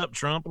set up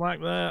Trump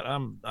like that,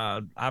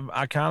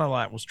 I kind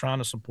of was trying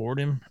to support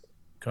him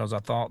because I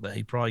thought that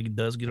he probably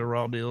does get a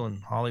raw deal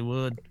in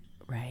Hollywood.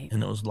 Right.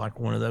 And it was like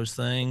one of those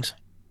things.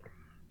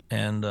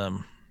 And,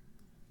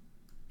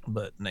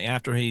 but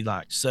after he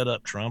set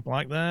up Trump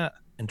like that,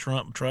 and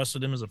Trump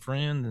trusted him as a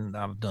friend, and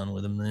I was done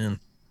with him then.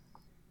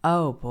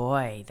 Oh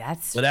boy,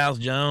 But Alex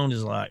Jones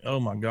is like,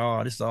 oh my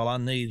God, it's all I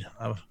need.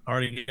 I've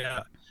already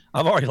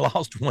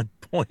lost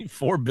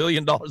 $1.4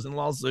 billion in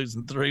lawsuits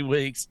in 3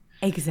 weeks.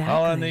 Exactly.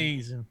 All I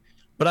need.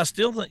 But I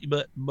still think,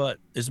 but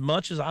as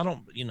much as I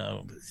don't,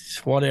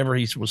 whatever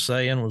he was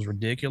saying was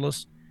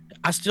ridiculous,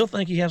 I still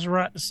think he has a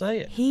right to say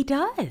it. He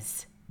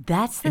does.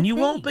 That's the thing. And you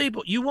want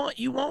people, you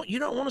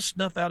don't want to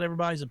snuff out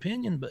everybody's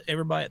opinion, but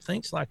everybody that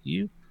thinks like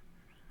you.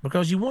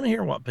 Because you want to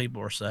hear what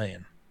people are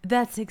saying.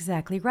 That's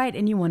exactly right.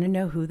 And you want to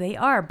know who they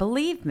are.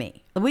 Believe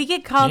me, we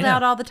get called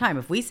out all the time.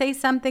 If we say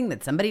something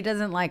that somebody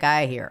doesn't like,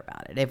 I hear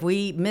about it. If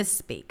we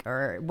misspeak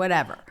or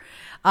whatever.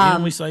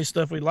 When we say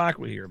stuff we like,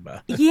 we hear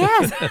about it.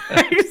 Yes,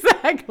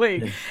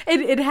 exactly.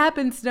 It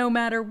happens no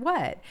matter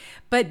what.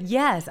 But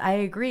yes, I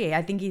agree.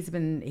 I think he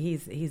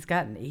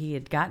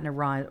had gotten a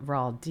raw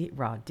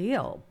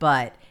deal.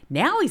 But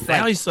now he's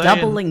saying,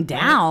 doubling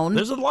down.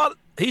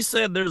 He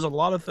said there's a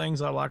lot of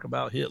things I like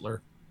about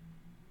Hitler.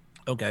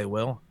 Okay,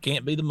 well,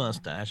 can't be the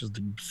mustache. It's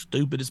the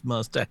stupidest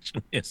mustache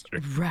in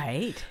history.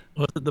 Right.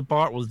 The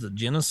part was the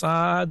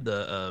genocide,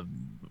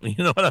 you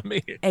know what I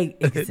mean?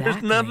 Exactly.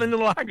 There's nothing to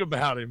like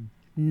about him.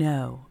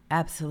 No,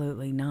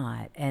 absolutely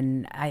not.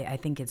 And I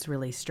think it's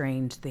really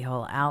strange, the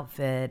whole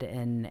outfit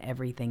and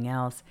everything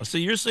else.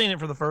 See, you're seeing it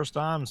for the first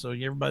time, so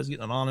everybody's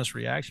getting an honest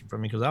reaction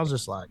from me, because I was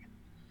just like,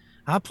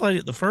 I played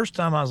it the first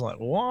time, I was like,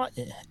 what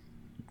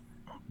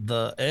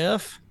the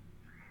F?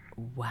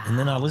 Wow. And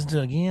then I listened to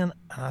it again,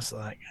 and I was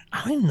like,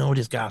 I don't even know what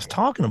this guy's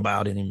talking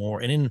about anymore.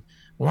 And then,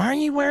 why are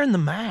you wearing the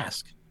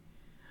mask?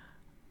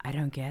 I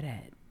don't get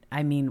it.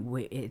 I mean,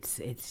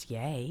 it's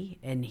Ye,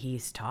 and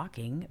he's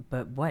talking,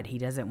 but what? He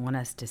doesn't want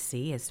us to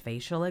see his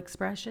facial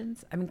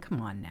expressions? I mean,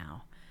 come on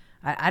now.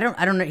 I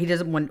don't know. He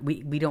doesn't want.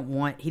 He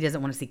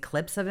doesn't want to see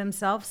clips of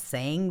himself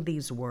saying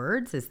these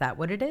words. Is that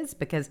what it is?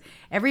 Because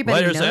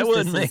everybody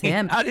knows this is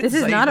him. This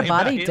is not a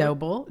body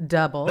double.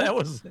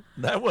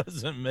 That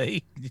wasn't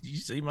me. Did you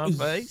see my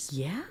face?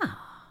 Yeah.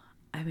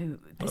 I mean,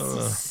 this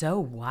is so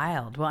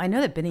wild. Well, I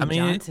know that Benny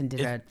Johnson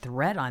did a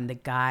thread on the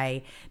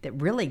guy that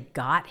really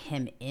got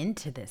him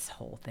into this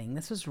whole thing.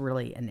 This was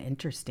really an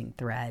interesting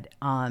thread.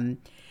 And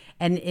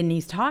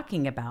he's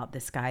talking about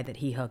this guy that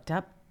he hooked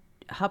up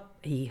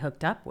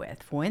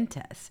with,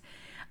 Fuentes.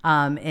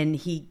 And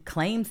he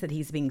claims that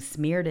he's being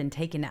smeared and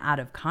taken out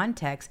of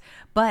context,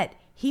 but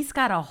he's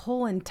got a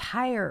whole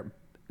entire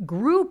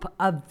group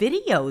of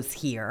videos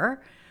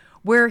here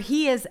where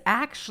he is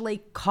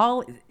actually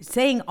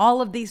saying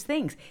all of these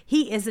things.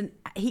 He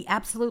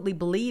absolutely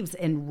believes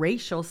in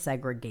racial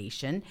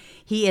segregation.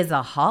 He is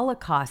a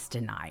Holocaust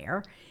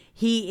denier.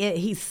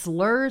 He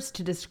slurs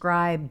to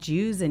describe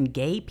Jews and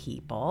gay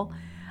people.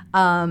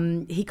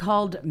 He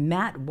called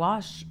Matt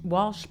Walsh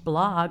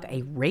blog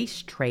a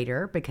race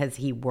traitor because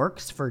he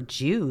works for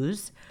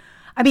Jews.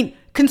 I mean,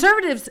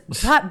 conservatives,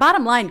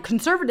 bottom line,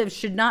 conservatives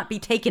should not be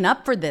taken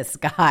up for this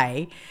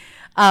guy.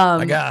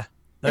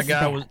 That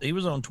guy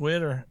was on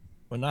Twitter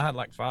when I had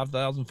like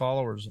 5,000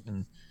 followers,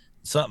 and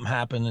something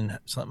happened.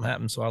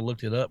 So I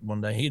looked it up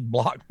one day. He'd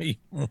blocked me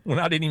when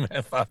I didn't even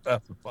have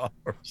 5,000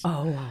 followers.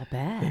 Oh, I'll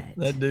bet.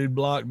 That dude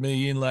blocked me.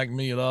 He didn't like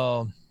me at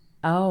all.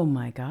 Oh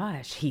my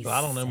gosh.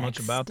 I don't know much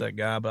about that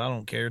guy, but I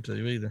don't care to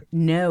either.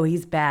 No,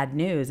 he's bad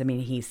news. I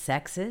mean, he's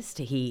sexist.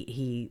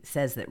 He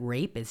says that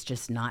rape is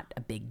just not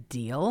a big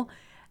deal.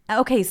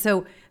 Okay,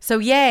 so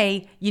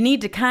yay, you need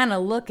to kind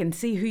of look and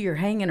see who you're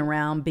hanging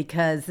around,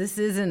 because this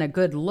isn't a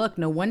good look.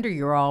 No wonder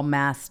you're all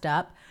masked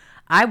up.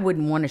 I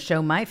wouldn't want to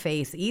show my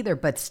face either,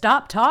 but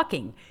stop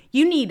talking.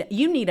 You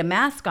need a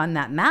mask on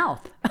that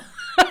mouth.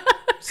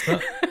 You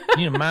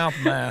need a mouth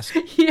mask.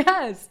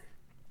 Yes.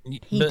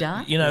 He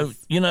does.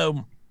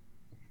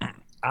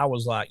 I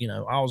was like,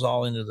 I was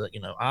all into the,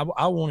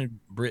 I wanted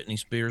Britney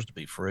Spears to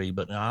be free,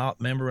 but I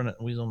remember when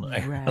we was on the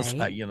air, right. I was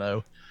like,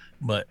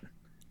 but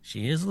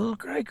she is a little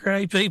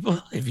cray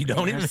people. If you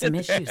don't admit some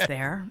issues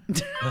there.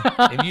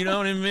 If you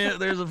don't admit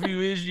there's a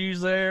few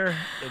issues there,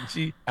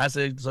 and I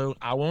said, so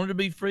I wanted to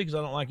be free because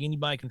I don't like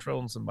anybody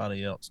controlling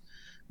somebody else.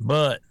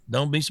 But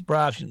don't be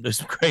surprised if you do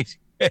some crazy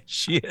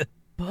shit.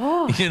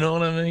 Boy, you know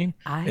what I mean?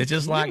 It's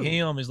just do. like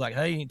him. He's like,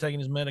 hey, he ain't taking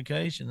his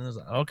medication. And it's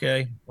like,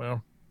 okay,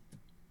 well,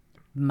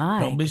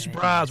 don't be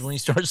surprised when he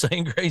starts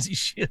saying crazy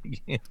shit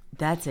again.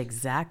 That's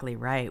exactly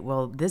right.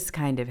 Well, this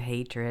kind of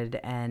hatred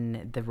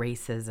and the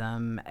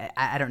racism,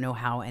 I don't know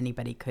how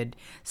anybody could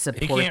support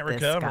this guy. He can't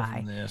recover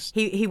from this.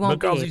 He won't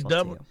because be he's able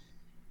double. to.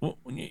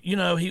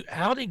 Well,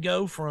 how'd he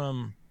go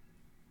from,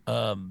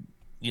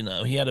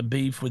 he had a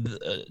beef with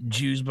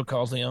Jews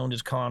because they owned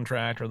his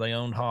contract or they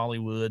owned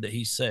Hollywood, that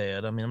he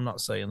said. I mean, I'm not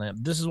saying that.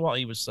 But this is what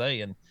he was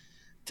saying.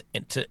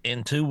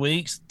 In 2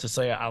 weeks to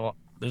say,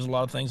 there's a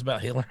lot of things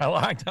about Hitler I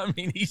liked. I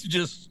mean, he's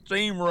just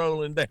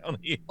steamrolling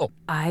downhill.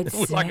 I'd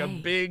say. Like a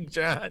big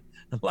giant,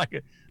 like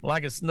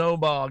a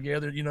snowball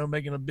gathered,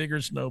 making a bigger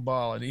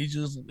snowball. And he's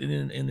just,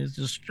 and it's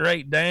just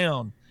straight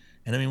down.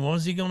 And I mean, what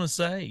is he going to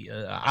say?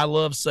 I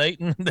love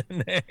Satan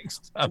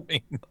next. I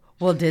mean.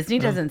 Well, Disney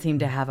doesn't seem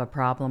to have a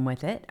problem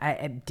with it.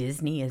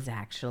 Disney is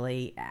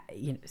actually,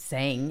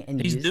 saying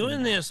and he's using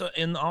doing that. this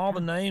in all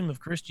the name of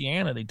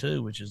Christianity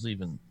too, which is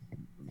even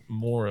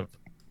more of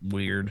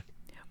weird.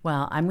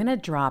 Well, I'm going to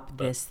drop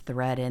this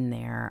thread in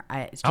there.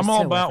 I'm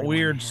all about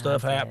weird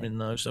stuff happening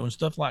though. So when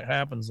stuff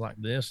happens like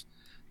this,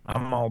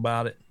 I'm all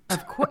about it.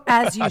 Of course,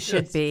 as you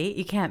should be.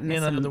 You can't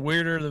miss it. The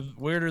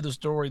weirder the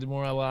story, the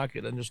more I like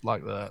it, and just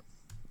like that.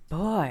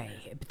 Boy,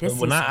 this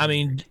is. I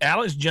mean,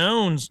 Alex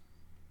Jones.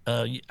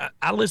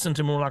 I listened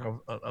to more like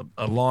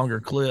a longer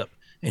clip,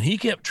 and he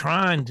kept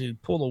trying to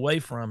pull away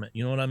from it.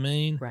 You know what I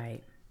mean?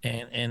 Right.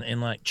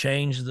 And like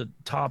change the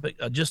topic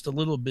just a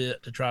little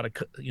bit to try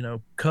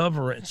to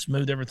cover it and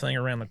smooth everything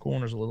around the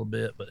corners a little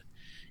bit. But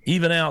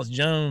even Alex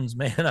Jones,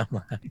 man, I'm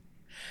like,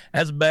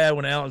 that's bad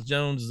when Alex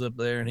Jones is up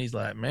there and he's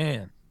like,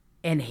 man.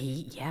 And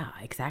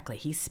exactly.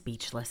 He's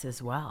speechless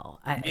as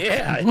well.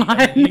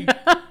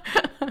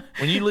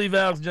 When you leave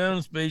Alex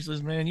Jones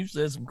speechless, man, you've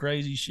said some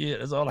crazy shit.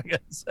 That's all I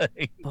got to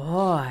say.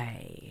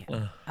 Boy.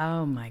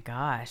 Oh my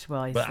gosh.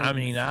 Well, I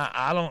mean,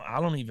 I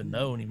don't even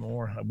know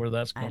anymore where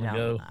that's going to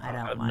go. I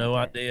have no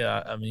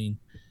idea. I mean,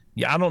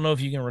 I don't know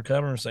if you can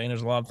recover from saying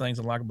there's a lot of things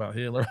I like about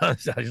Hitler. I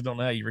just don't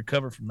know how you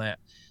recover from that.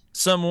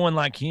 Someone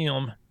like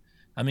him,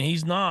 I mean,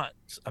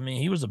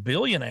 he was a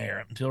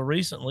billionaire until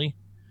recently.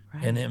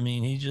 Right. And I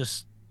mean, he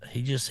just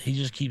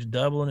keeps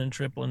doubling and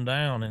tripling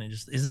down, and it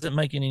just isn't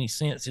making any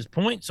sense. His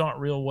points aren't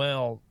real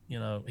well,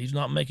 he's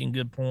not making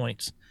good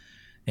points,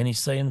 and he's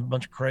saying a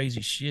bunch of crazy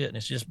shit, and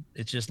it's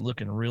just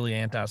looking really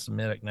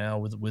anti-Semitic now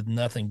with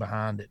nothing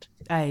behind it.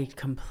 I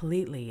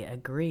completely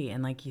agree.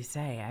 And like you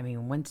say, I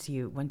mean, once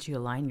you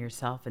align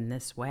yourself in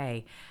this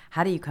way,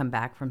 how do you come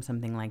back from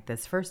something like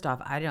this? First off,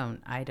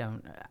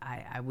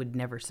 I would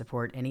never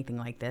support anything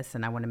like this.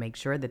 And I want to make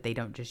sure that they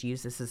don't just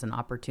use this as an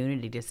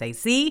opportunity to say,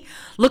 see,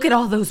 look at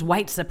all those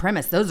white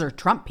supremacists. Those are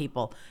Trump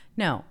people.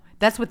 No,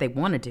 That's what they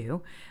want to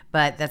do.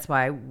 But that's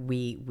why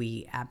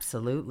we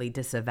absolutely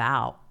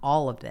disavow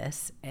all of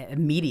this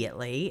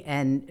immediately.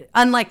 And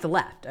unlike the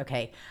left,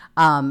 okay,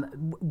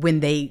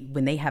 when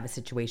they have a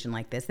situation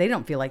like this, they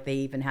don't feel like they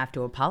even have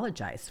to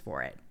apologize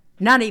for it.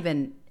 Not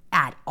even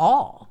at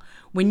all.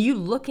 When you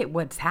look at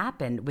what's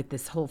happened with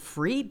this whole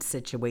Freed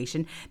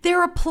situation,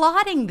 they're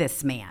applauding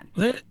this man.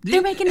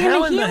 They're making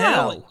him a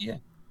hero. Yeah.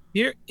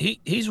 Here,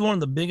 he's one of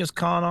the biggest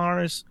con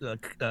artists,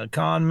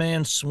 con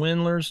man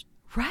swindlers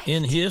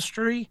in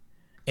history,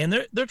 and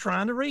they're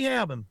trying to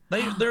rehab him.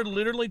 They're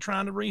literally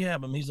trying to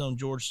rehab him. He's on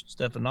George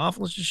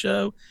Stephanopoulos'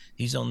 show.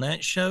 He's on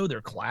that show.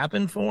 They're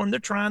clapping for him. They're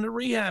trying to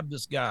rehab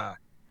this guy.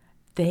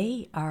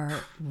 They are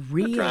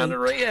really trying to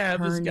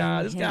rehab this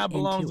guy. This guy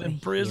belongs in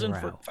prison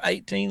hero. for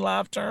 18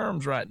 life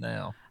terms right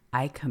now.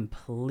 I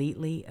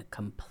completely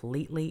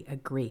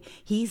agree.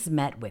 He's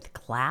met with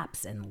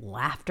claps and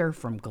laughter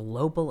from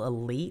global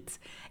elites.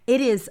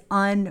 It is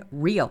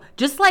unreal.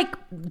 Just like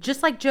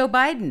Joe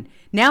Biden.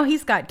 Now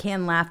he's got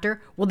canned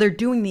laughter. Well, they're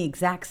doing the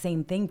exact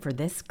same thing for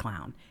this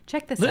clown.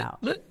 Check this out.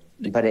 But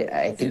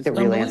I think the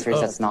real answer is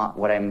that's not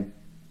what I'm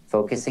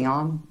focusing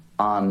on.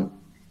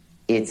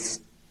 There's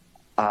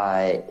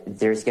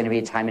going to be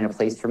a time and a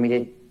place for me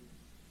to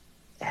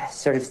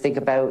sort of think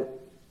about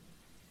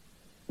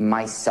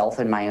myself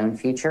and my own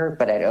future,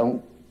 but I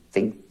don't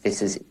think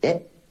this is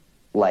it.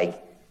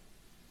 Like,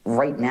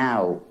 right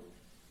now,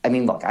 I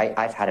mean, look,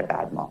 I've had a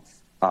bad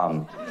month.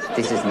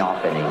 This has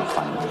not been a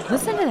fun month.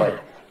 Listen to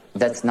but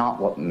that's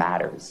not what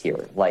matters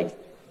here. Like,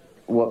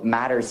 what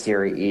matters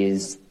here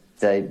is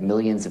the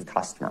millions of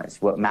customers.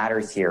 What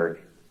matters here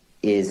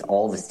is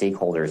all the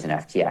stakeholders in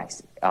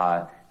FTX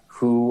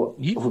who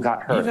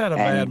got hurt. You've had a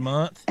bad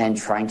month. And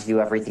trying to do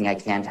everything I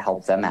can to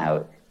help them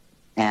out.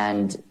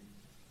 And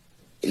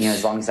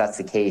as long as that's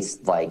the case,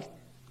 like,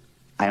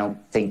 I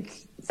don't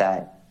think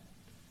that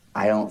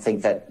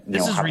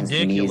this is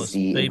ridiculous,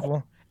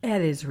 people.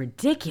 That is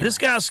ridiculous. This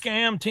guy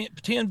scammed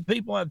 10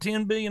 people out of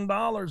 $10 billion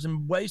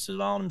and wasted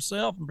it on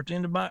himself and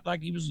pretended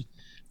like he was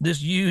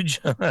this huge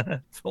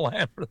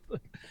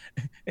philanthropist.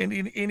 And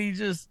he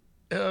just,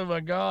 oh my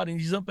God, and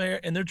he's up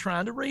there and they're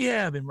trying to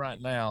rehab him right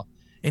now.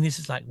 And he's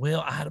just like,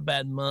 well, I had a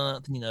bad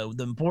month.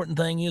 The important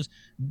thing is,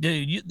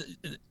 dude,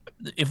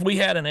 if we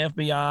had an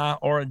FBI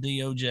or a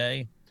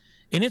DOJ,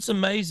 and it's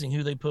amazing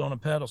who they put on a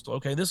pedestal.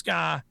 Okay, this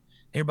guy,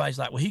 everybody's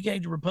like, well, he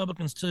gave to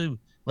Republicans too.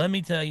 Let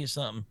me tell you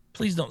something.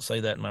 Please don't say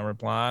that in my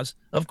replies.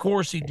 Of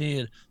course he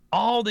did.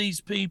 All these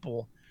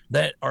people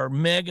that are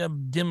mega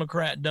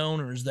Democrat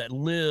donors that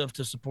live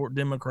to support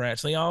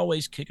Democrats, they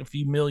always kick a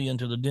few million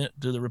to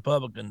the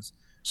Republicans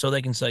so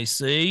they can say,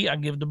 see, I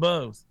give to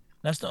both.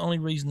 That's the only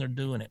reason they're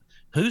doing it.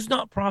 Who's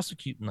not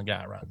prosecuting the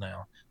guy right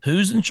now?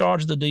 Who's in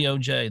charge of the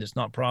DOJ that's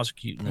not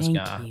prosecuting this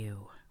guy? Thank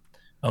you.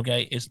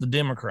 Okay, it's the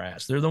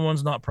Democrats. They're the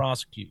ones not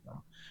prosecuting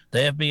them.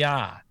 The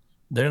FBI,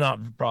 they're not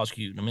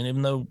prosecuting them. And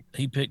even though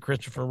he picked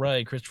Christopher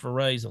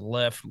Wray's a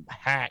left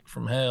hack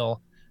from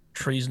hell,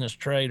 treasonous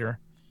traitor.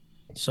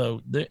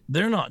 So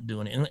they're not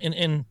doing it.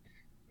 And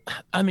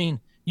I mean,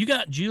 you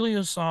got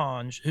Julian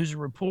Assange, who's a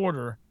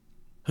reporter,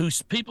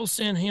 whose people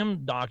send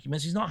him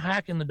documents. He's not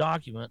hacking the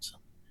documents.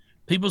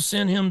 People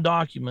send him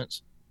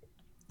documents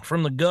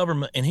from the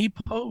government, and he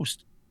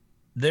posts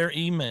their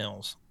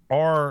emails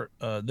or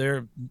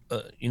their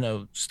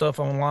stuff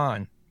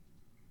online.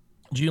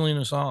 Julian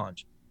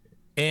Assange,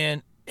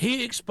 and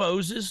he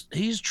exposes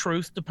his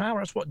truth to power.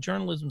 That's what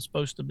journalism's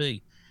supposed to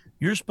be.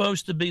 You're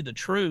supposed to be the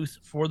truth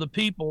for the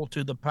people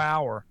to the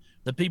power,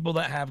 the people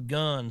that have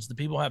guns, the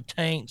people that have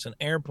tanks and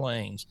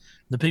airplanes,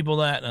 the people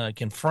that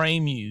can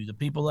frame you, the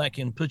people that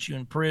can put you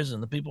in prison,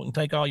 the people that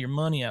can take all your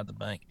money out of the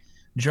bank.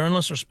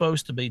 Journalists are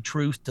supposed to be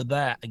truth to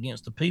that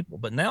against the people,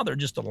 but now they're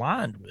just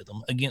aligned with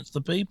them against the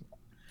people.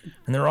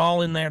 And they're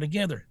all in there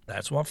together.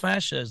 That's what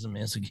fascism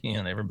is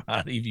again,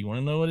 everybody. If you want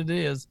to know what it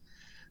is,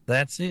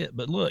 that's it.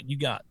 But look, you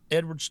got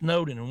Edward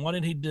Snowden, and what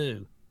did he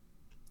do?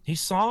 He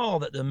saw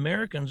that the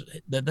Americans,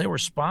 that they were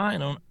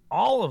spying on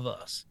all of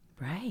us.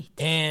 Right.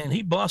 And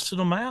he busted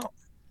them out,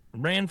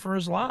 ran for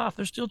his life.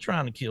 They're still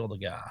trying to kill the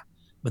guy.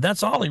 But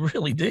that's all he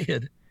really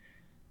did.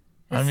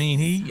 I mean,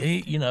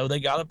 he they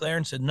got up there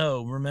and said,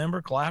 no,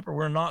 remember, Clapper,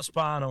 we're not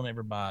spying on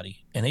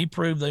everybody. And he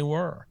proved they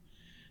were.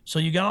 So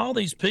you got all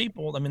these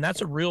people. I mean,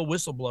 that's a real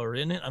whistleblower,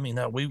 isn't it? I mean,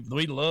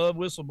 we love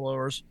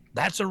whistleblowers.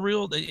 That's a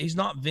real, he's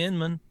not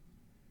Vindman.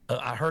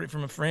 I heard it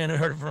from a friend who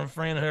heard it from a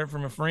friend who heard it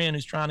from a friend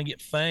who's trying to get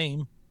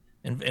fame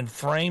and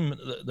frame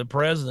the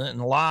president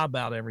and lie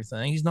about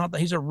everything.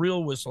 He's a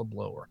real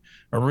whistleblower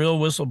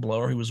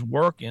who was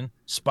working,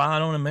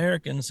 spying on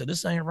Americans and said,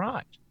 this ain't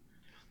right.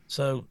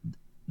 So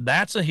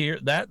that's a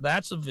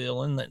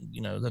villain that,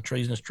 the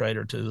treasonous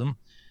traitor to them.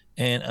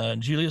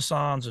 And Julian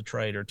Assange a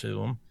traitor to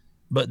them.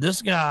 But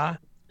this guy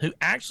who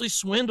actually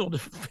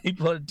swindled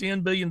people at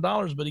 $10 billion,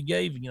 but he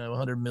gave,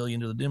 $100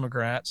 million to the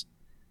Democrats,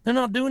 they're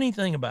not doing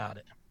anything about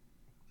it.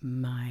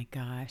 My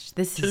gosh,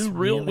 this Two is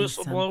real really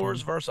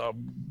whistleblowers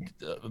something.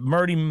 versus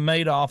Murdy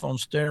Madoff on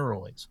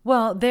steroids.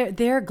 Well,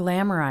 they're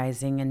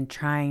glamorizing and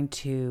trying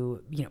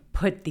to,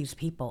 put these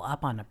people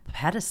up on a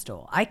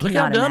pedestal. I Look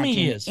how cannot dumb he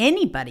imagine is.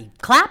 anybody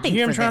clapping You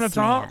hear him for trying this to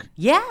talk? man.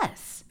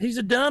 Yes. He's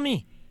a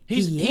dummy.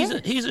 He's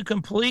is. a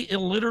complete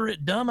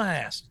illiterate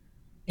dumbass,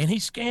 and he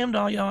scammed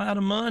all y'all out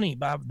of money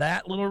by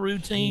that little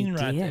routine He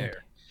right did.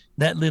 there.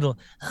 That little,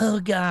 oh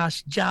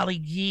gosh, jolly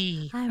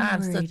gee,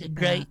 I'm such worried a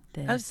great,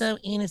 about I'm this. so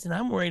innocent.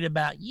 I'm worried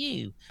about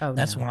you. Oh,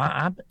 That's no. why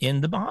I'm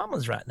in the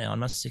Bahamas right now in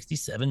my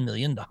 $67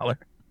 million house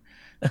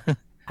that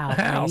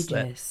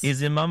Outrageous.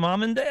 is in my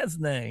mom and dad's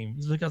name.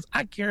 It's because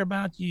I care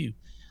about you.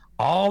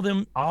 All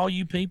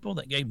you people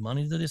that gave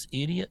money to this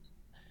idiot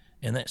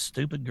and that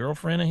stupid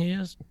girlfriend of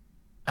his.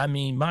 I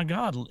mean, my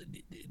God,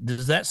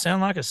 does that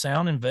sound like a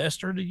sound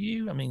investor to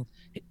you? I mean,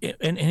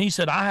 and he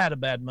said, I had a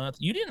bad month.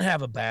 You didn't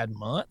have a bad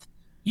month.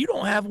 You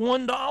don't have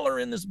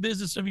 $1 in this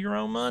business of your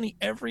own money.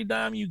 Every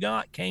dime you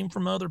got came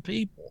from other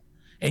people,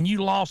 and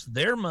you lost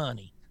their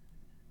money.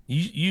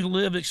 You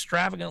live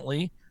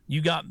extravagantly.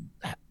 You got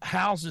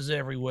houses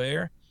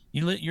everywhere.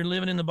 You're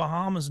living in the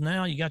Bahamas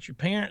now. You got your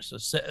parents a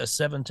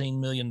 $17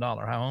 million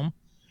home,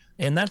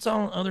 and that's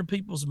on other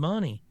people's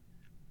money,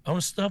 on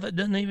stuff that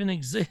doesn't even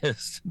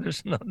exist.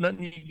 There's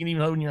nothing you can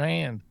even hold in your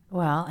hand.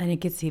 Well, and it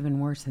gets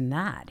even worse than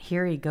that.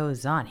 Here he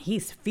goes on.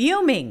 He's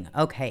fuming.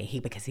 Okay,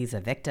 because he's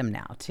a victim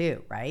now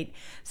too, right?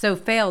 So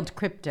failed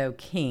crypto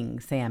king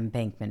Sam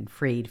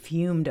Bankman-Fried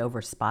fumed over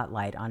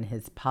spotlight on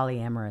his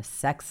polyamorous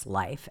sex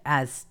life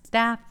as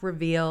staff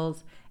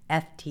reveals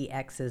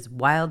FTX's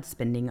wild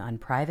spending on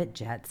private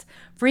jets,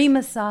 free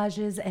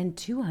massages, and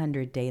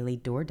 200 daily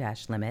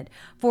DoorDash limit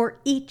for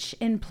each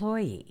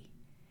employee.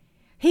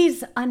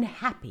 He's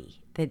unhappy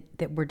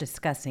that we're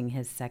discussing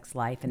his sex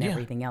life and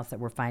everything else that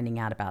we're finding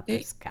out about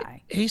this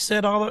guy. He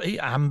said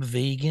I'm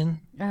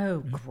vegan. Oh,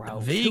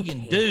 gross.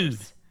 Vegan, Who dude.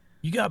 cares?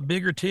 You got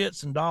bigger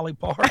tits than Dolly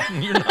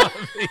Parton. You're not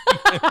a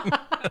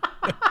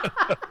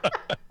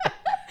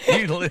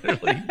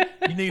vegan.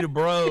 You need a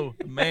bro,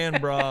 a man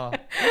bra.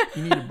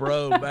 You need a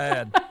bro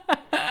bad.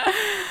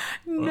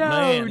 No.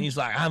 Man, he's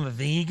like, I'm a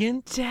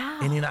vegan.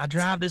 Doubt. And then I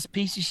drive this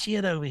piece of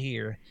shit over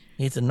here.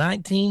 It's a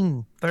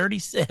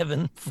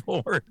 1937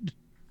 Ford.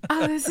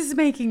 Oh, this is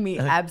making me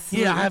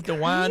absolutely Yeah, I have to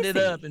wind it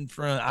crazy. up in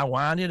front. I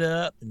wind it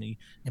up, and it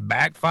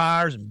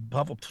backfires, and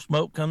puff of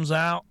smoke comes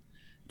out,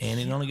 and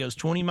it only goes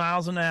 20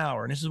 miles an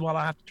hour. And this is what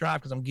I have to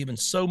drive because I'm giving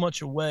so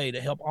much away to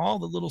help all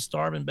the little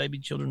starving baby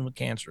children with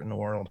cancer in the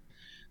world.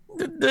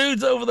 The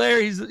dude's over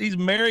there. He's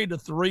married to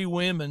 3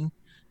 women.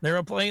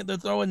 They're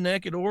throwing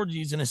naked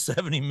orgies in a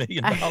 $70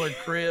 million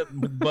crib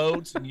with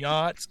boats and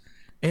yachts.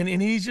 And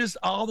he's just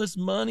all this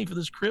money for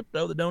this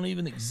crypto that don't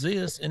even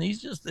exist, and he's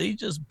just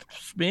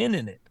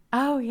spending it.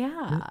 Oh,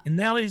 yeah. And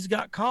now he's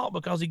got caught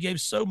because he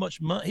gave so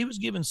much money. He was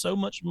giving so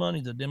much money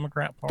to the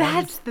Democrat Party.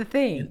 That's the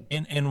thing.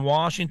 in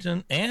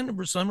Washington, and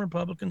some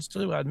Republicans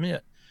too, I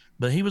admit.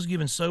 But he was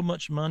giving so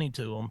much money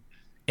to them,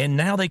 and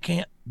now they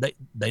can't.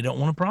 They don't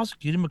want to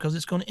prosecute him because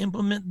it's going to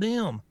implement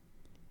them.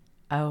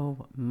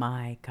 Oh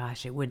my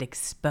gosh, it would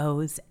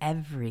expose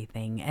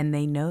everything, and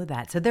they know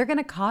that. So they're going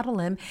to coddle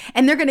him,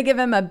 and they're going to give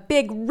him a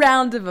big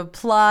round of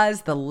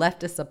applause, the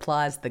leftist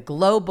applause, the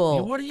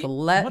global, What the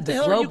the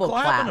hell are you global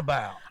clapping clap.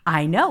 about?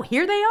 I know.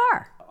 Here they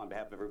are. On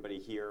behalf of everybody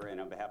here and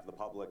on behalf of the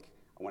public,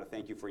 I want to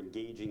thank you for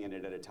engaging in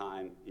it at a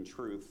time, in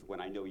truth, when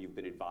I know you've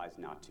been advised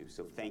not to.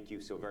 So thank you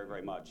so very,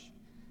 very much.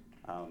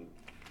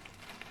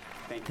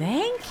 Thank you.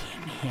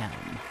 Thanking him.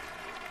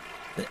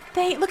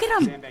 Look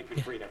at him. Sam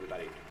Bankman-Fried,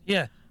 everybody.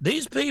 Yeah,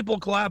 these people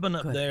clapping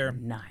up Good there.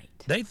 night.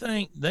 They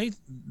think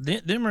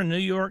them are New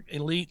York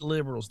elite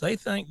liberals. They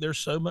think they're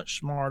so much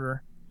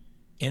smarter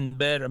and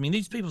better. I mean,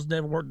 these people's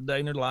never worked a day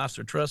in their lives.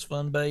 They're trust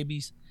fund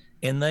babies,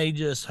 and they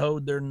just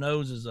hold their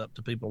noses up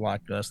to people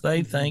like us.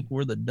 They think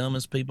we're the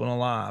dumbest people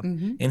alive.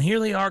 And here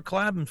they are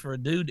clapping for a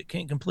dude that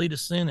can't complete a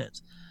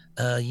sentence.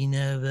 Blah,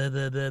 blah,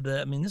 blah,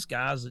 blah. I mean, this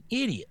guy's an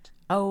idiot.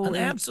 Oh, An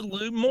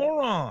absolute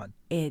moron.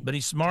 But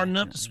he's smart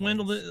enough to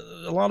swindle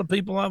a lot of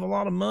people who have a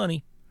lot of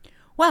money.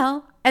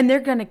 Well, and they're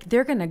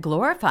gonna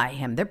glorify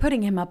him. They're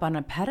putting him up on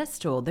a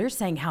pedestal. They're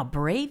saying how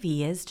brave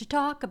he is to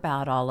talk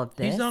about all of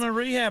this. He's on a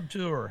rehab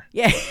tour.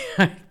 Yeah,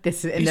 and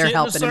He's they're hitting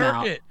helping the him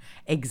out. circuit.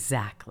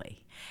 Exactly.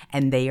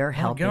 And they are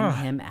helping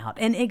God. him out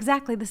in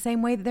exactly the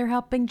same way that they're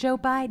helping Joe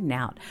Biden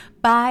out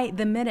by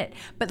the minute.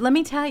 But let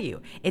me tell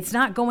you, it's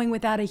not going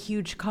without a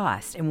huge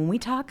cost. And when we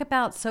talk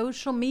about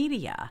social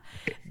media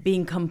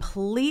being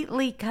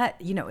completely cut,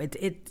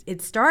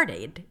 it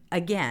started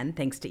again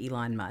thanks to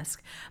Elon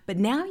Musk. But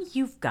now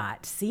you've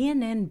got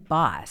CNN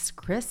boss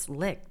Chris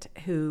Licht,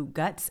 who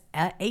guts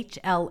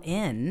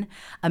HLN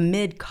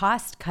amid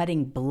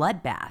cost-cutting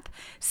bloodbath.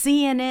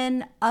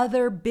 CNN,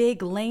 other big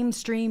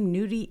lamestream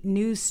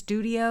news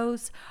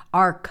studios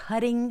are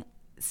cutting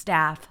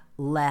staff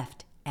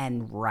left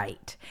and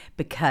right,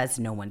 because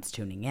no one's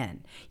tuning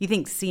in. You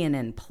think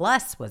CNN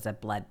Plus was a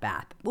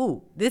bloodbath.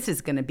 Ooh, this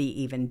is going to be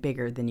even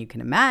bigger than you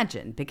can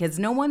imagine because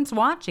no one's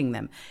watching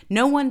them.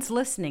 No one's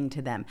listening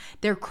to them.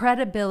 Their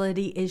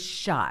credibility is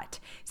shot.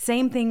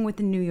 Same thing with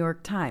the New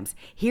York Times.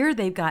 Here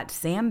they've got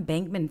Sam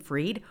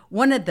Bankman-Fried,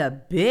 one of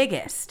the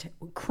biggest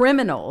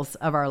criminals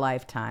of our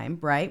lifetime,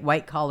 right?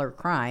 White collar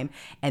crime.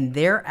 And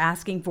they're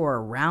asking for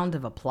a round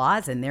of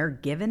applause and they're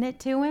giving it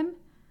to him.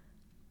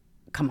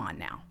 Come on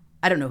now.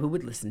 I don't know who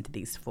would listen to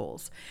these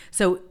fools.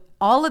 So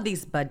all of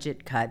these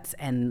budget cuts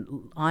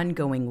and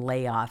ongoing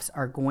layoffs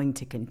are going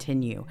to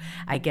continue.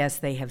 I guess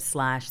they have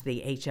slashed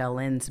the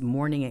HLN's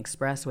Morning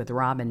Express with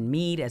Robin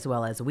Meade as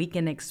well as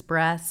Weekend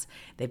Express.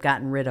 They've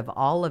gotten rid of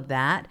all of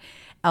that.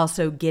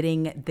 Also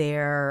getting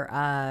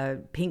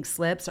their pink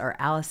slips are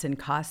Allison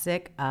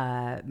Cossack,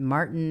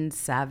 Martin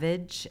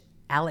Savage,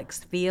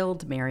 Alex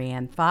Field,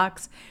 Marianne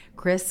Fox,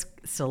 Chris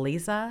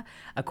Cillizza,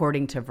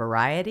 according to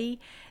Variety.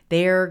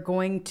 They're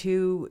going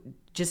to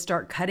just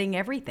start cutting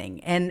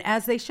everything. And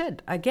as they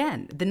should.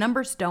 Again, the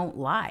numbers don't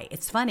lie.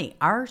 It's funny.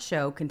 Our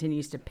show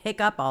continues to pick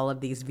up all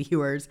of these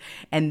viewers,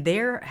 and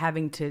they're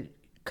having to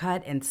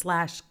cut and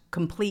slash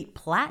complete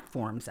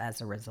platforms as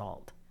a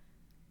result.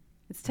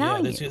 It's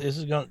telling you. This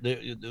is going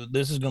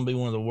to be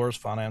one of the worst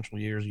financial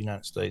years the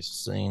United States has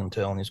seen. I'm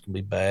telling you, it's going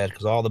to be bad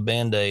because all the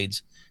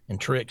Band-Aids and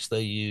tricks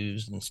they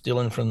used and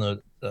stealing from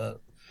the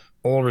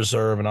oil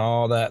reserve and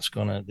all that's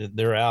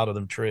they're out of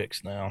them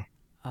tricks now.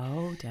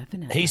 Oh,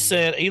 definitely.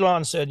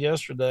 Elon said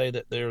yesterday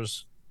that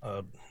there's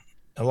a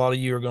lot of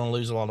you are going to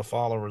lose a lot of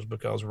followers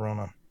because we're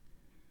on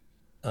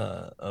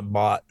a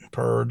bot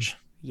purge.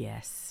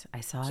 Yes, I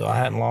saw that. So I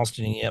hadn't lost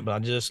any yet, but I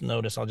just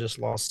noticed I just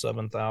lost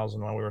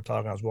 7,000 while we were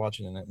talking. I was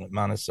watching it and it went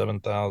minus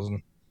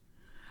 7,000.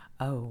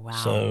 Oh, wow.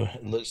 So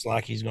it looks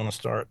like he's going to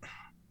start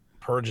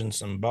purging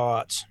some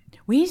bots.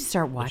 We need to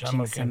start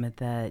watching some of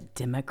the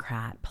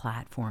Democrat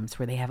platforms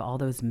where they have all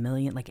those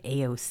million, like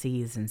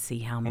AOCs, and see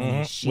how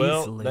many she's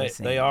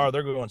losing. They are.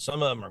 They're going.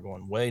 Some of them are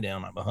going way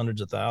down, like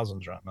hundreds of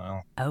thousands right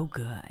now. Oh,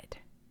 good.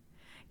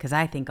 Because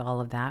I think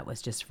all of that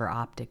was just for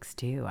optics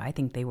too. I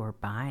think they were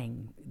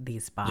buying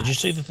these bots. Did you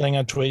see the thing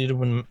I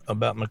tweeted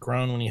about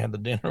Macron when he had the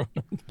dinner?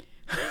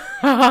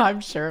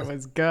 I'm sure it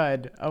was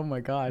good. Oh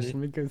my gosh, let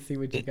me go see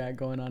what you got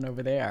going on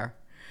over there.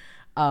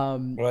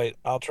 Wait,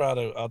 I'll try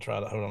to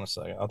hold on a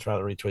second. I'll try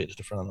to retweet it to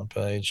the front of my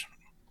page.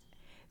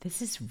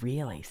 This is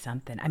really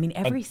something. I mean,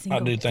 every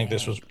single I do think day.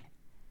 this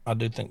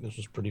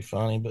was pretty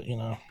funny, but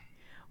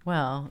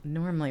Well,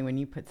 normally when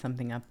you put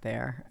something up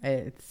there,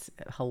 it's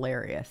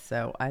hilarious.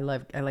 So I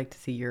like to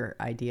see your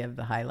idea of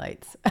the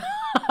highlights.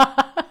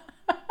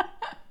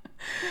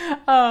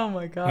 Oh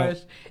my gosh.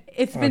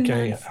 It's been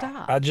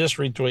nonstop. I just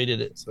retweeted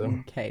it. So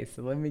okay,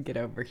 so let me get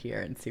over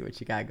here and see what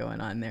you got going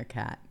on there,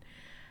 Kat.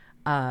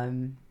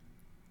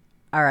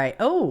 All right.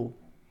 Oh,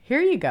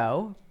 here you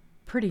go.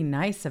 Pretty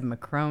nice of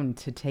Macron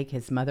to take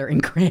his mother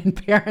and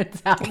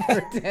grandparents out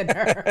for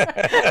dinner.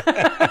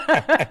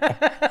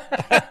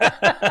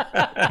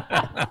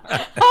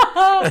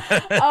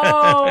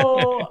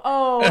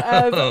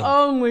 As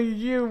only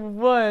you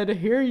would.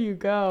 Here you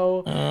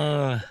go.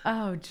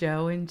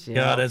 Joe and Jill.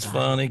 God, that's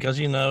funny because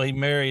he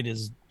married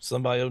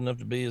somebody old enough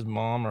to be his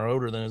mom or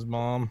older than his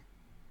mom.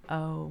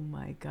 Oh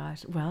my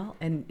gosh. Well,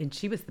 and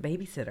she was the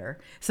babysitter.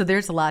 So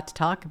there's a lot to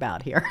talk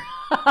about here.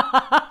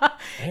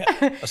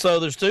 Yeah. So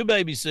there's two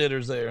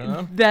babysitters there,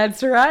 huh?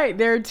 That's right.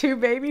 There are two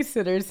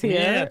babysitters here.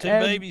 Yeah, two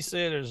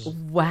babysitters.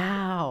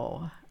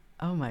 Wow.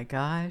 Oh my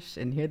gosh.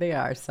 And here they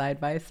are side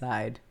by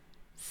side.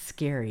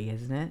 Scary,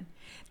 isn't it?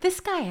 This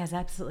guy has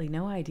absolutely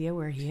no idea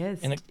where he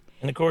is. And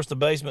of course, the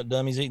basement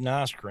dummy's eating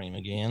ice cream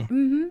again.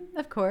 Mm-hmm,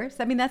 of course.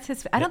 I mean, that's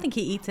his. I don't think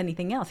he eats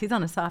anything else. He's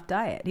on a soft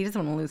diet. He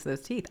doesn't want to lose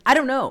those teeth. I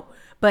don't know.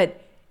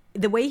 But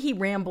the way he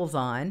rambles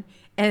on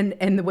and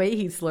the way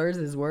he slurs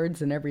his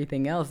words and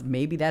everything else,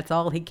 maybe that's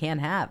all he can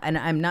have. And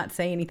I'm not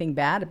saying anything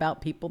bad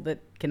about people that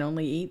can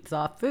only eat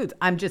soft foods.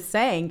 I'm just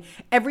saying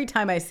every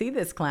time I see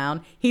this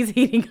clown, he's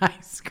eating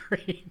ice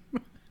cream.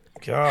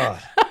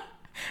 God.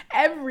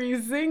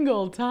 Every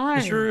single time.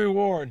 It's your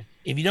reward.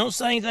 If you don't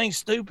say anything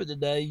stupid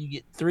today, you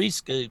get 3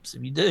 scoops.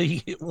 If you do,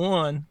 you get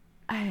 1.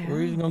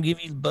 We're even going to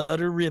give you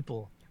butter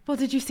ripple. Well,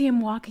 did you see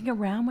him walking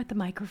around with the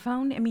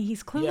microphone? I mean,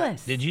 he's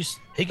clueless. Yeah. Did you?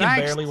 He can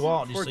barely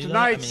walk. Did you see that?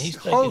 I mean, he's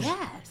host,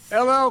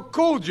 LL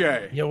Cool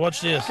J. Yeah,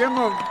 watch this. And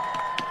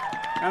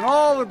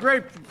all the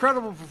great,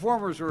 incredible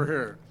performers who are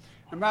here.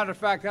 As a matter of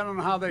fact, I don't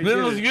know how they did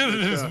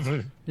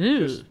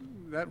it.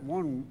 That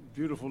one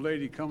beautiful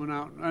lady coming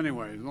out.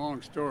 Anyway,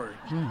 long story.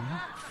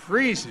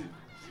 Freezing.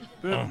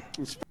 Good.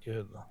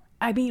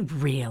 I mean,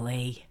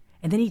 really?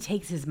 And then he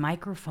takes his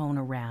microphone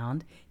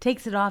around,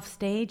 takes it off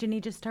stage, and he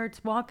just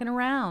starts walking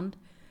around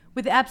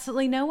with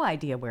absolutely no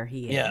idea where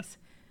he is. Yeah.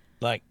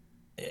 Like,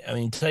 I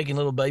mean, taking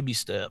little baby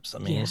steps. I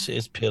mean,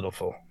 it's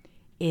pitiful.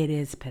 It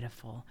is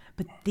pitiful.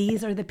 But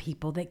these are the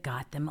people that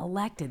got them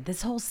elected.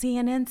 This whole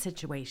CNN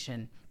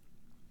situation.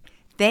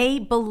 They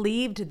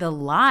believed the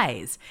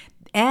lies.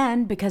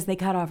 And because they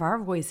cut off our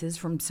voices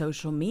from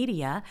social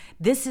media,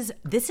 this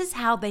is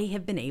how they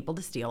have been able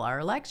to steal our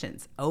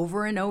elections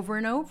over and over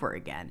and over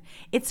again.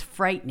 It's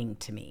frightening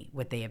to me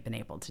what they have been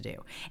able to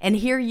do. And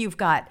here you've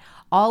got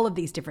all of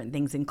these different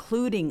things,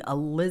 including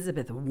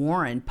Elizabeth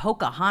Warren,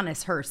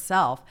 Pocahontas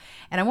herself.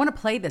 And I want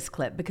to play this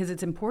clip because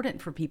it's important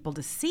for people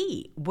to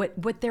see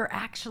what they're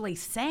actually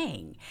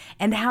saying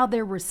and how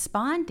they're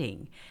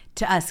responding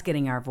to us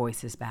getting our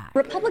voices back.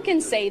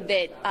 Republicans say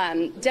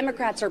that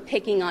Democrats are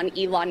picking on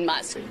Elon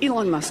Musk.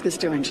 Elon Musk is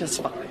doing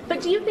just fine.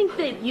 But do you think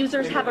that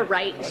users have a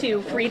right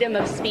to freedom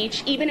of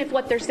speech, even if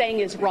what they're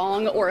saying is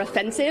wrong or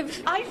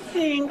offensive? I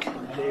think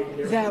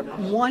that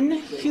one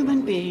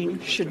human being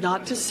should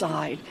not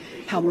decide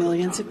how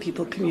millions of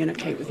people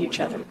communicate with each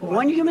other.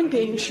 One human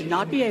being should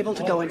not be able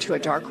to go into a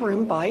dark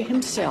room by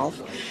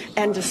himself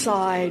and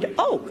decide,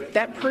 oh,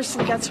 that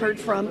person gets heard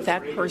from,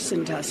 that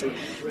person doesn't.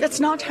 That's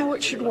not how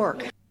it should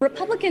work.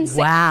 Republicans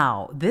say—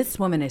 Wow, this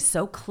woman is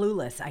so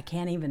clueless. I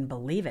can't even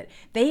believe it.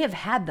 They have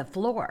had the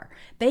floor.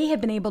 They've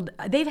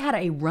had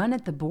a run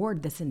at the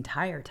board this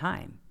entire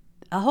time.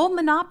 A whole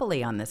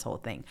monopoly on this whole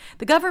thing.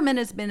 The government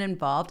has been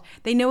involved.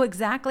 They know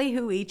exactly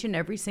who each and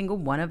every single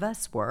one of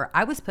us were.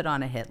 I was put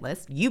on a hit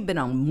list. You've been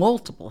on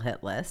multiple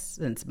hit lists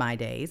since my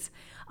days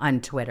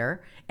on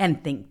Twitter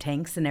and think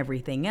tanks and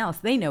everything else.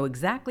 They know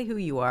exactly who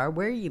you are,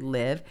 where you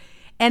live.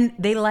 And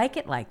they like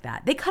it like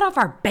that. They cut off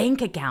our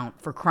bank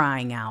account, for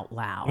crying out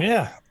loud.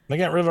 Yeah, they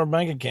got rid of our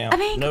bank account. I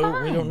mean,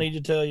 no, we don't need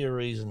to tell you a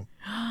reason.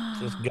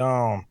 It's just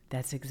gone.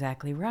 That's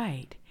exactly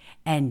right.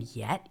 And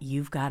yet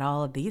you've got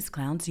all of these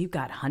clowns. You've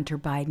got Hunter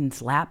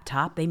Biden's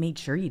laptop. They made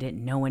sure you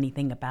didn't know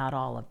anything about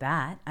all of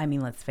that. I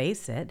mean, let's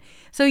face it.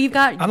 So you've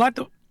got— I like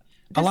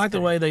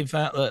the way they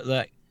found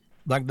that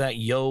like that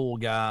Yoel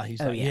guy. He's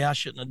yeah, I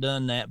shouldn't have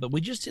done that, but we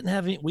just didn't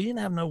have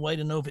no way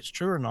to know if it's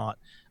true or not.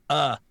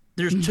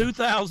 There's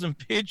 2,000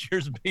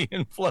 pictures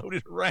being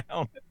floated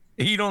around.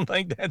 You don't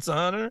think that's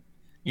Hunter?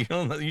 You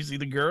see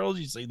the girls,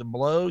 you see the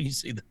blow, you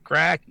see the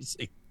crack, you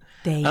see.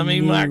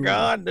 My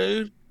God,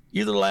 dude,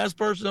 you're the last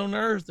person on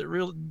earth that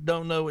really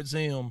don't know it's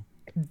him.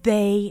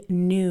 They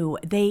knew.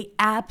 They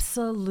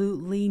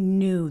absolutely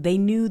knew. They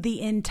knew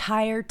the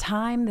entire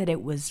time that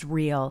it was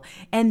real,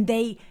 and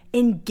they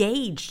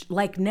engaged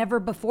like never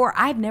before.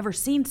 I've never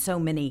seen so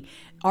many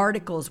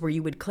articles where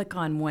you would click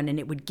on one and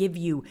it would give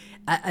you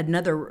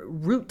another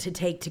route to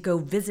take to go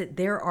visit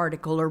their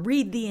article or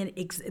read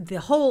the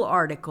whole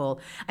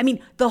article. I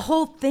mean, the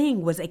whole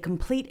thing was a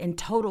complete and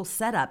total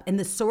setup. And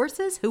the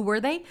sources, who were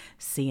they?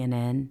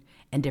 CNN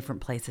and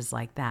different places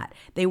like that.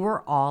 They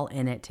were all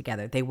in it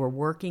together. They were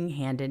working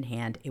hand in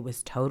hand. It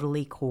was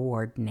totally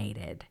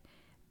coordinated.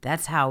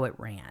 That's how it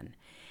ran.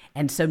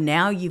 And so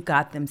now you've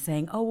got them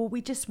saying, oh, well,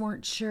 we just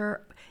weren't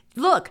sure.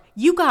 Look,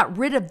 you got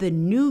rid of the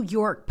New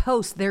York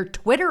Post, their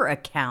Twitter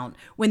account,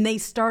 when they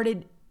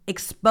started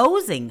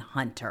exposing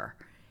Hunter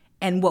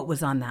and what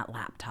was on that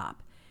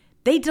laptop.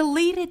 They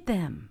deleted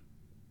them.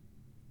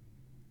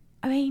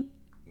 I mean,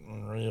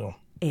 unreal.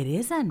 It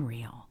is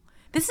unreal.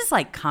 This is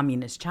like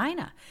communist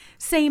China.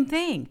 Same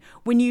thing.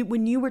 When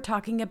you were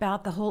talking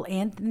about the whole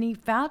Anthony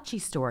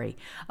Fauci story.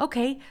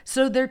 Okay,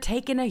 so they're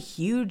taking a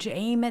huge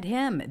aim at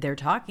him. They're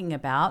talking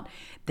about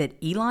that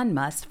Elon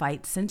Musk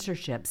fights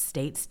censorship,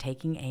 states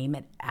taking aim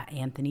at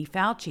Anthony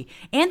Fauci.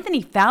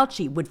 Anthony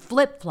Fauci would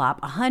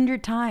flip-flop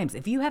 100 times.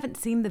 If you haven't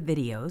seen the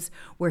videos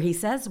where he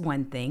says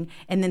one thing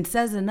and then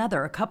says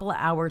another a couple of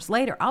hours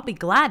later, I'll be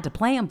glad to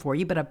play them for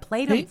you, but I've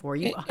played them for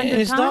you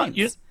 100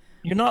 times.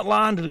 You're not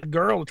lying to the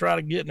girl to try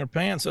to get in her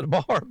pants at a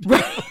bar.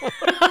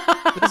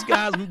 This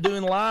guy's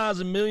doing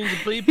lies and millions of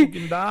people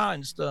can die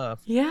and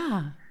stuff.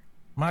 Yeah.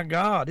 My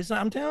God.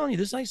 I'm telling you,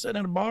 this ain't sitting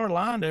in a bar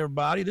lying to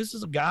everybody. This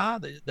is a guy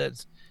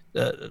that's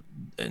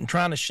and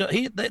trying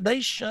to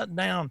they shut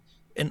down.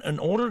 In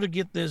order to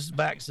get this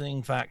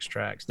vaccine fax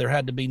tracks, there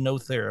had to be no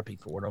therapy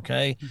for it,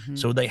 okay? Mm-hmm.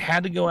 So they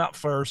had to go out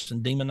first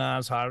and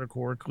demonize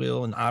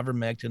hydrochloroquine and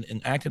ivermectin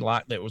and acted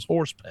like that was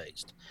horse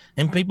paste.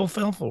 And people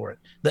fell for it.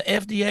 The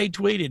FDA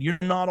tweeted, you're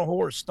not a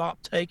horse.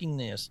 Stop taking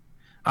this.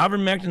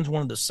 Ivermectin is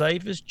one of the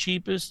safest,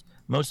 cheapest,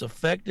 most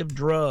effective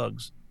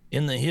drugs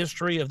in the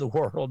history of the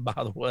world,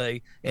 by the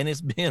way. And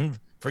it's been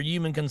for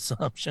human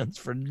consumption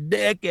for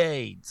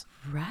decades.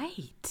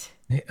 Right.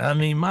 I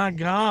mean, my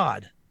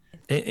God.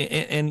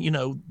 And you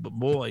know,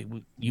 boy,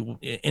 you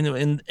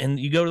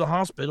go to the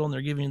hospital and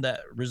they're giving you that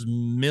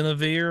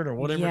resminivirt or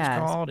whatever it's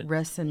called, and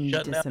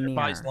shutting down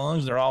everybody's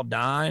lungs. They're all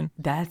dying.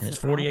 It's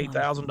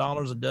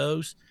 $48,000 a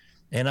dose,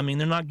 and I mean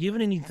they're not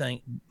giving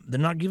anything. They're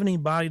not giving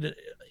anybody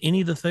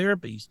any of the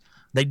therapies.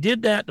 They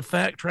did that to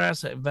fact track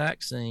that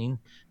vaccine,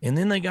 and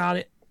then they got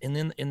it, and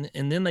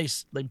then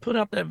they put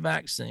out that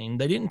vaccine.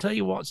 They didn't tell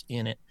you what's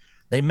in it.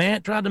 They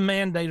tried to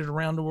mandate it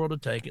around the world to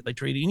take it. They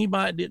treated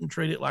anybody that didn't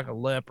treat it like a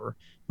leper,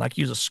 like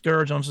he was a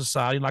scourge on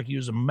society, like he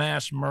was a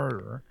mass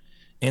murderer.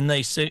 And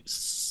they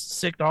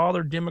sicked all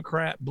their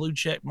Democrat blue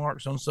check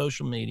marks on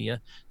social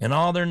media and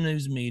all their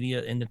news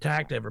media and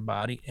attacked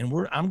everybody. And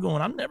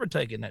I'm never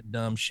taking that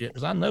dumb shit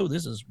because I know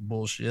this is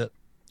bullshit.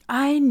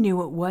 I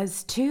knew it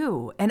was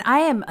too. And I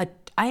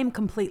am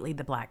completely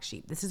the black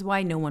sheep. This is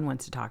why no one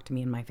wants to talk to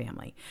me and my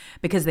family,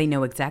 because they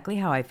know exactly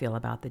how I feel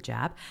about the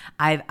jab.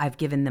 I've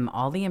given them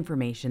all the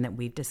information that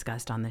we've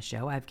discussed on the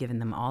show. I've given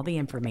them all the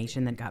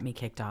information that got me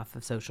kicked off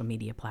of social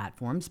media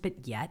platforms,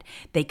 but yet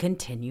they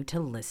continue to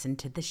listen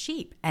to the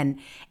sheep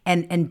and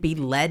be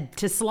led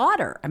to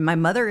slaughter. And my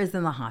mother is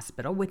in the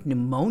hospital with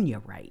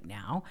pneumonia right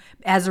now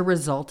as a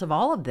result of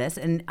all of this.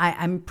 And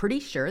I'm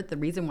pretty sure the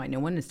reason why no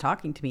one is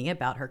talking to me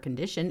about her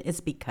condition is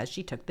because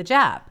she took the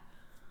jab.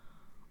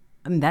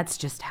 I mean, that's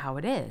just how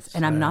it is.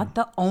 And I'm not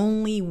the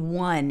only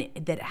one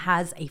that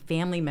has a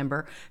family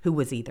member who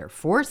was either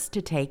forced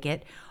to take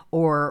it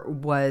or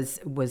was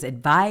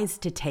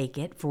advised to take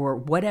it for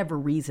whatever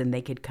reason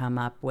they could come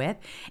up with.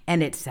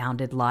 And it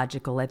sounded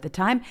logical at the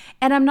time.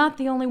 And I'm not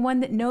the only one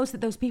that knows that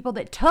those people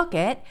that took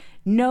it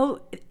know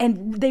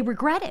and they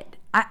regret it.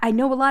 I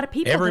know a lot of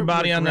people.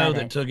 Everybody I know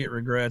that took it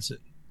regrets it.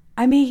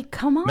 I mean,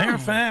 come on. Matter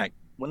of fact,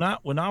 when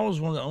I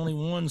was one of the only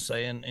ones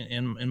saying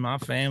in my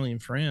family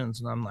and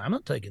friends, and I'm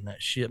not taking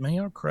that shit, man,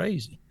 you're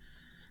crazy.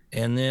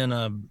 And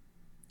then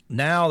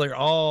now they're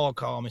all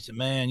calling me and said,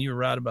 man, you were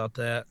right about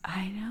that.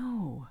 I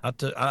know.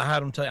 I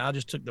had them tell you, I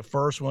just took the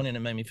first one and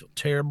it made me feel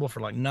terrible for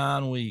like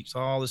 9 weeks.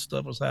 All this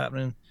stuff was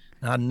happening.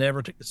 And I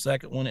never took the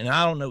second one. And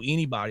I don't know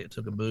anybody that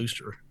took a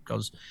booster,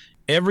 because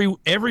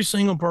every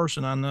single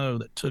person I know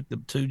that took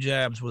the 2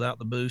 jabs without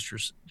the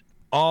boosters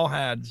all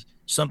had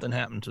something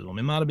happened to them.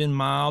 It might have been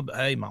mild, but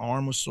hey, my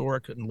arm was sore. I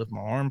couldn't lift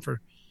my arm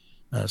for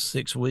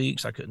 6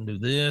 weeks. I couldn't do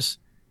this.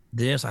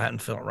 I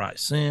hadn't felt right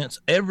since.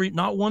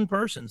 Not one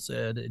person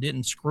said it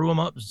didn't screw them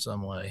up in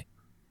some way.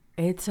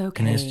 It's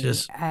okay. And it's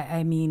just,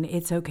 I mean,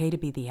 it's okay to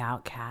be the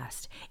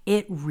outcast.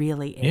 It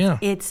really is. Yeah.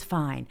 It's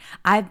fine.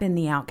 I've been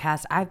the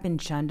outcast. I've been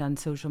shunned on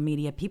social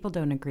media. People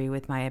don't agree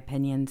with my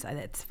opinions.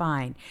 It's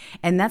fine.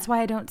 And that's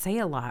why I don't say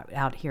a lot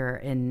out here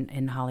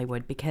in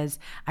Hollywood, because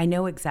I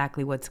know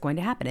exactly what's going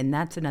to happen. And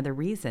that's another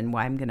reason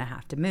why I'm going to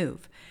have to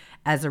move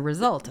as a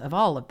result of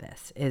all of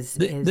this is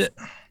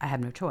I have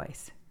no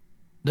choice.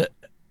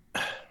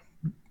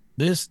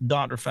 This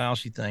Dr.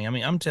 Fauci thing, I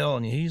mean, I'm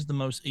telling you, he's the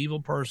most evil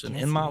person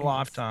in my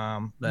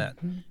lifetime that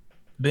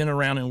been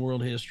around in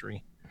world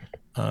history.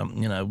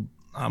 You know,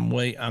 I'm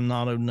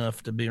not old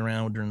enough to be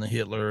around during the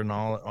Hitler and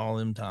all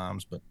them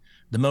times, but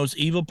the most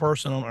evil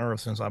person on earth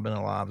since I've been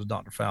alive is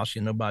Dr. Fauci,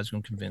 and nobody's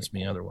going to convince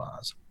me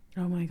otherwise.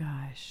 Oh my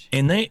gosh.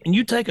 And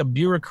you take a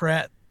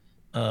bureaucrat,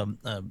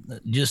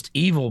 just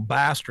evil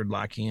bastard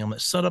like him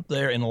that sat up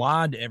there and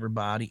lied to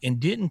everybody and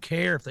didn't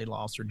care if they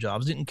lost their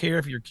jobs, didn't care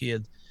if your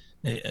kid,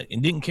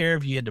 and didn't care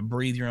if you had to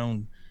breathe your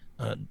own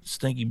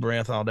stinky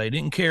breath all day,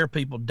 didn't care if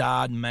people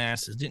died in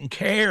masses, didn't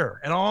care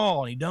at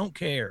all. And he don't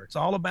care. It's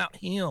all about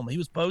him. He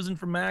was posing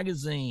for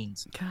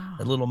magazines,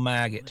 a little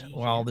maggot,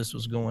 while all this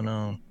was going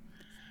on.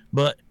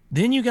 But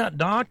then you got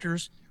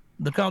doctors,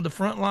 they're called the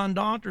frontline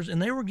doctors,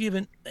 and they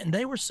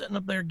were sitting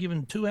up there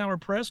giving 2-hour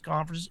press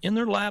conferences in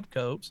their lab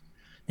coats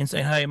and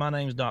saying, hey, my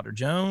name's Dr.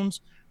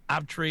 Jones.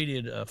 I've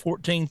treated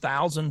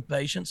 14,000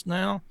 patients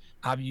now.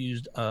 I've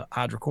used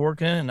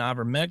hydrochloroquine and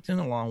ivermectin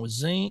along with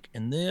zinc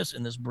and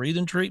this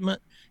breathing treatment.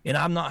 And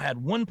I've not had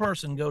one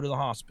person go to the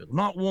hospital.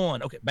 Not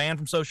one. Okay, banned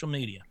from social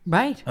media.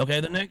 Right.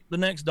 Okay, the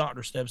next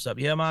doctor steps up.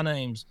 Yeah, my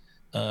name's,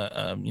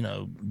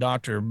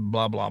 Dr.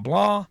 blah, blah,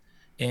 blah.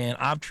 And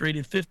I've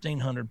treated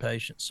 1,500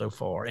 patients so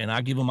far, and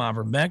I give them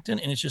ivermectin,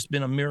 and it's just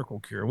been a miracle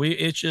cure.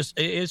 It's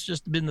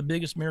just been the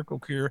biggest miracle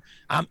cure.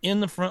 I'm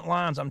in the front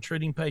lines. I'm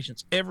treating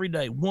patients every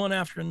day, one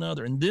after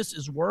another, and this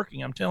is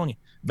working. I'm telling you.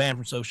 Banned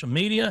from social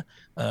media.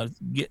 The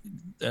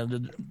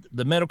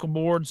medical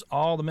boards.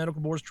 All the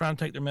medical boards trying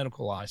to take their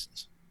medical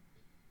license.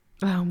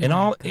 Oh my and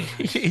all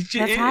gosh.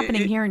 That's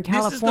happening here in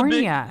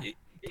California.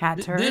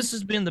 This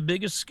has been the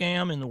biggest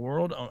scam in the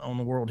world on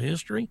the world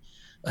history.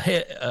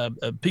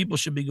 People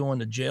should be going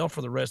to jail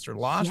for the rest of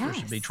their lives. Yes. There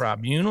should be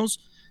tribunals,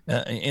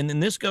 and then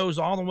this goes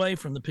all the way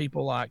from the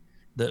people like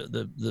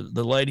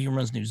the lady who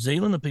runs New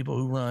Zealand, the people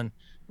who run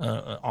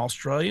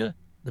Australia,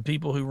 the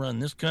people who run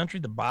this country,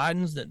 the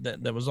Bidens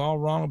that was all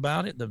wrong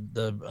about it, the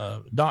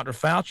Dr.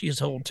 Fauci, his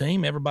whole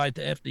team, everybody at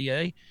the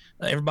FDA,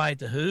 everybody at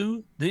the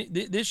WHO.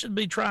 This should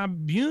be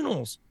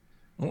tribunals.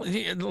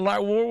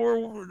 Like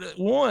World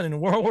War I and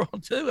World War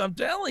II, I'm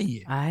telling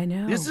you. I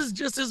know. This is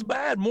just as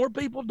bad. More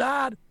people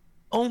died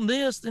on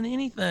this than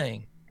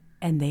anything.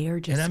 And they are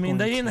just. And I mean,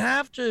 they didn't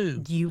have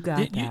to. You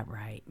got that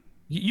right.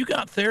 You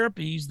got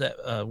therapies that,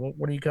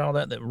 what do you call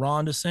that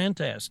Ron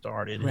DeSantis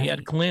started. Right. He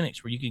had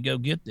clinics where you could go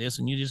get this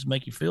and you just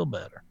make you feel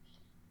better.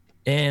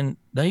 And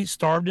they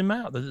starved him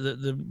out.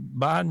 The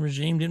Biden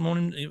regime didn't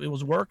want him. It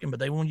was working, but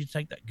they wanted you to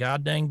take that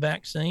goddamn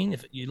vaccine.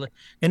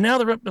 And now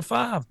they're up to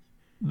 5.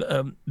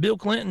 Bill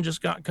Clinton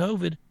just got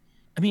COVID.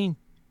 I mean,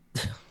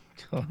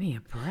 give me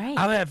a break.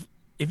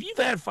 If you've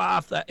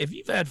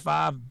had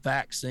 5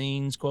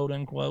 vaccines, quote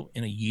unquote,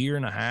 in a year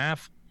and a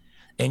half,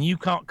 and you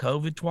caught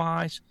COVID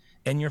twice,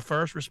 and your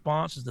first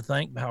response is to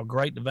think how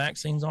great the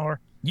vaccines are,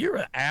 you're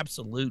an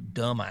absolute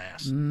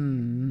dumbass.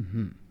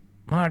 Mm-hmm.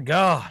 My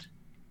God.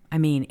 I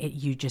mean,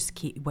 you just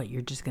keep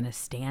you're just going to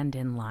stand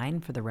in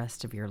line for the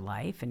rest of your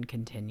life and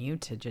continue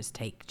to just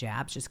take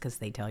jabs just because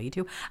they tell you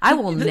to. I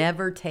will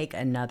never take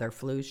another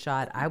flu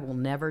shot. I will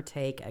never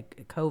take a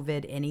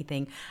COVID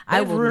anything.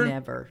 I will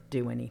never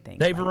do anything.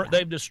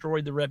 They've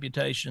destroyed the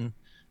reputation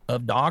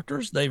of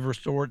doctors. They've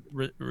destroyed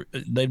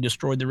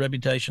the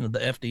reputation of the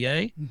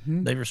FDA.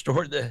 Mm-hmm. They've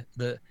restored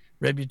the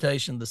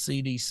reputation of the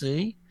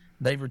CDC.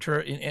 They've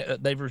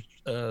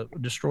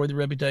destroyed the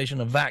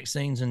reputation of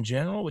vaccines in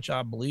general, which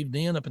I believed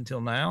in up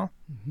until now.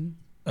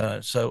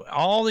 Mm-hmm. So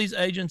all these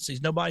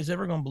agencies, nobody's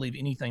ever going to believe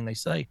anything they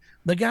say.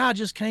 The guy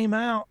just came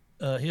out,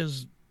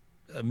 his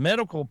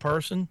medical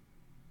person,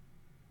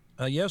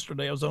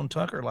 yesterday. I was on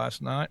Tucker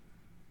last night.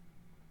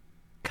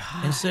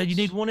 Gosh. And said you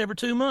need one every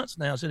 2 months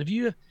now. I said if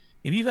you've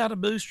had a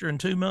booster in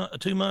 2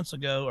 months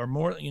ago or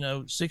more,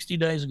 60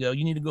 days ago,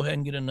 you need to go ahead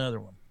and get another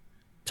one.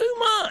 2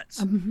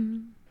 months. Mm-hmm.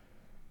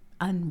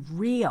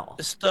 Unreal.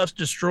 This stuff's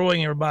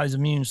destroying everybody's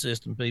immune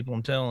system, people.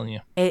 I'm telling you.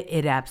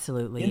 It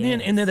absolutely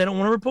is. And then they don't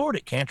want to report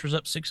it. Cancer's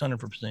up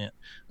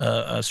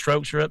 600%.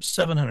 Strokes are up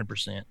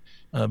 700%.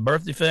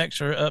 Birth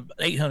defects are up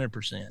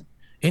 800%.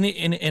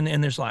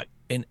 And there's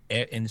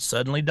and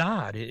suddenly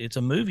died. It's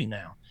a movie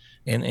now.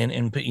 And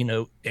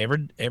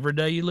every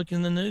day you look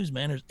in the news,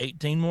 man, there's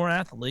 18 more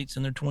athletes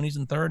in their 20s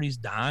and 30s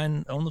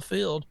dying on the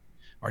field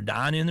or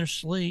dying in their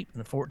sleep.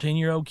 And the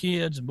 14-year-old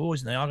kids and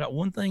boys, and they all got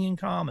one thing in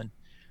common.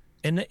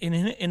 And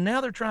now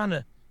they're trying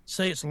to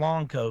say it's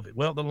long COVID.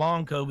 Well, the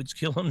long COVID's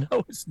killing them.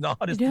 No, it's not.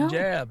 It's the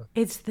jab.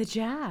 It's the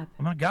jab.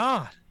 Oh my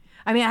God.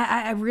 I mean,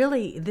 I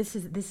really, this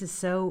is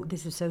so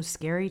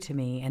scary to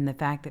me. And the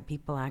fact that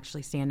people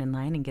actually stand in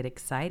line and get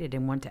excited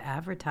and want to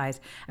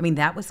advertise. I mean,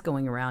 that was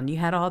going around. You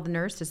had all the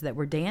nurses that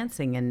were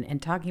dancing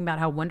and talking about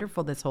how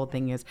wonderful this whole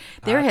thing is.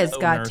 There has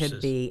got to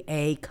be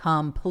a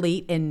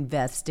complete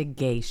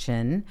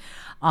investigation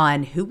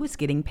on who was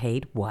getting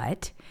paid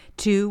what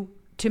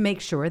to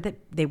make sure that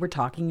they were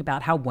talking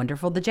about how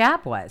wonderful the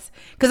jab was.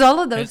 Because all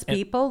of those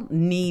people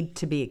need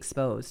to be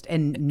exposed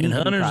and need to be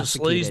Hunter's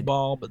prosecuted. a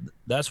sleazeball, but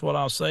that's what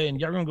I'll say. And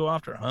y'all going to go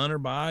after Hunter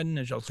Biden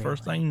as y'all's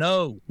first thing?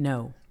 No.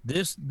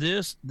 This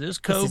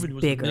COVID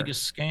was the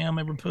biggest scam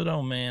ever put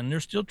on, man.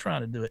 They're still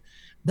trying to do it.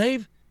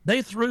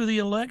 They threw the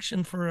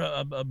election for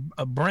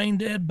a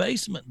brain-dead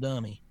basement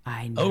dummy.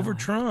 I know. Over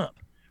Trump.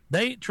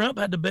 Trump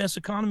had the best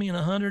economy in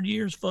 100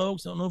 years,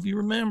 folks. I don't know if you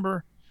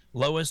remember.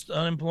 Lowest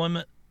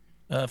unemployment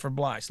for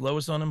blacks,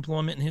 lowest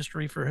unemployment in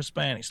history for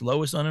Hispanics,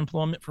 lowest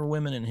unemployment for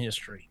women in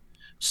history.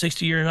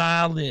 60-year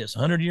high this,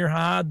 100-year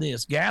high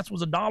this. Gas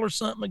was $1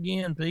 something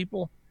again,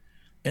 people.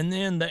 And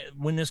then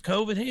when this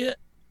COVID hit,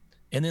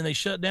 and then they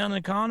shut down the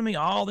economy,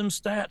 all them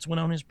stats went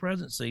on his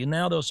presidency. And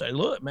now they'll say,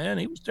 look, man,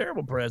 he was a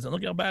terrible president.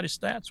 Look how bad his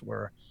stats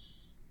were.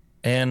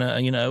 And,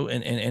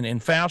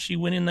 and Fauci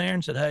went in there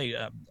and said, hey,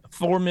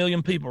 4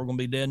 million people are going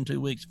to be dead in 2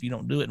 weeks if you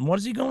don't do it. And what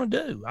is he going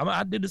to do?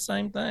 I did the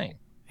same thing.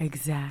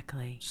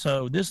 Exactly.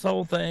 So this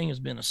whole thing has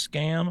been a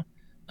scam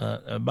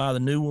by the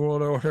New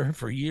World Order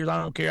for years. I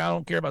don't care. I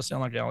don't care if I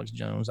sound like Alex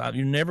Jones.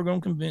 You're never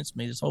going to convince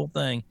me this whole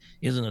thing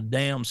isn't a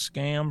damn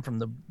scam from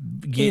the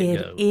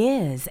get-go. It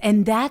is.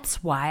 And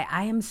that's why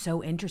I am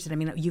so interested. I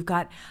mean, you've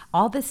got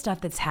all this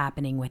stuff that's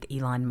happening with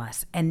Elon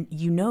Musk, and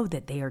you know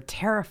that they are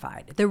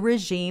terrified. The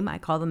regime, I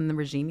call them the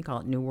regime, you call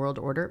it New World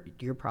Order.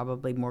 You're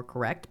probably more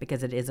correct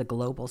because it is a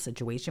global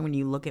situation. When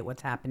you look at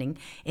what's happening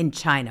in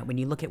China, when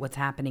you look at what's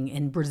happening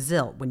in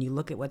Brazil, when you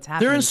look at what's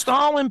happening. They're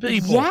installing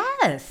people.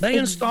 Yes. They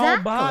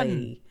installed Biden.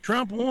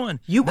 Trump won.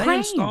 Ukraine. They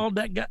installed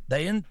that guy.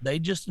 They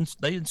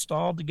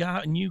installed the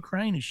guy in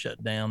Ukraine who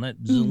shut down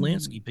that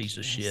Zelensky piece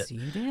of shit.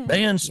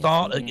 They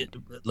installed.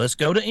 Let's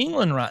go to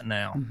England right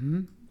now.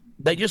 Mm-hmm.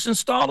 They just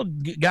installed a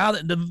guy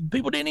that the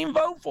people didn't even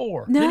vote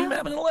for. No. Didn't even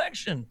have an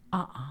election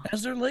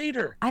as their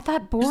leader. I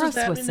thought Boris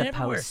was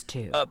supposed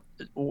to.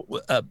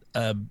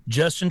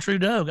 Justin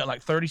Trudeau got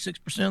like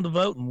 36% of the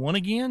vote and won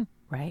again.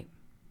 Right.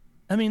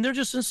 I mean, they're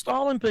just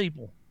installing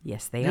people.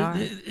 Yes, they are.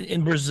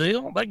 In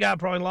Brazil, that guy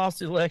probably lost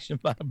the election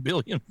by 1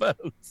 billion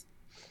votes.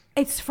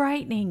 It's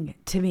frightening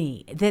to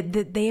me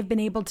that they have been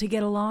able to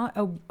get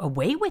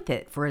away with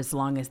it for as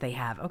long as they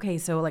have. Okay,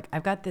 so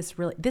I've got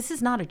this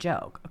is not a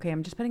joke. Okay,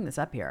 I'm just putting this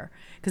up here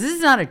because this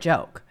is not a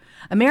joke.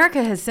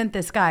 America has sent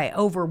this guy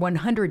over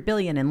 100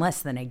 billion in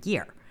less than a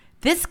year.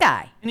 This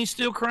guy. And he's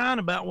still crying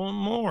about one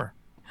more.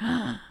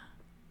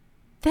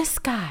 This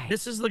guy.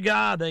 This is the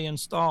guy they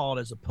installed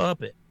as a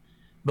puppet.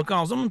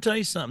 Because I'm going to tell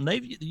you something.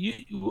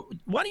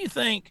 Why do you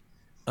think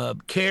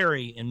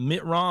Kerry and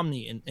Mitt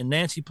Romney and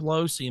Nancy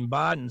Pelosi and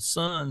Biden's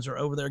sons are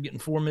over there getting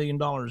 $4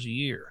 million a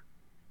year?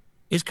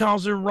 It's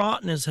because they're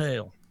rotten as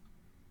hell.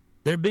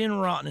 They're being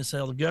rotten as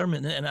hell. The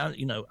government, and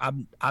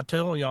I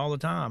tell you all the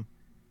time,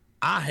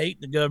 I hate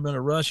the government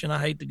of Russia and I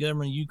hate the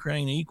government of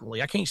Ukraine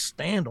equally. I can't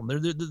stand them.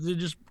 They're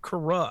just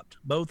corrupt,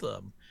 both of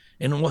them.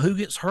 And who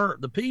gets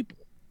hurt? The people.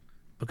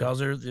 Because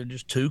they're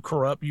just two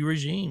corrupt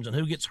regimes. And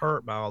who gets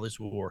hurt by all this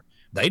war?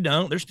 They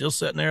don't. They're still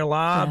sitting there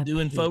alive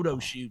doing photo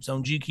shoots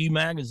on GQ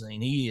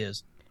magazine. He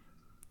is.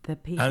 The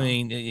people. I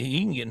mean, he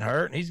ain't getting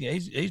hurt.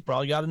 He's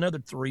probably got another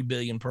 $3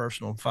 billion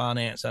personal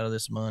finance out of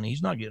this money.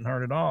 He's not getting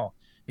hurt at all.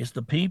 It's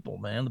the people,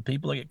 man. The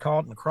people that get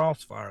caught in the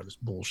crossfire of this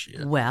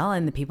bullshit. Well,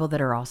 and the people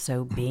that are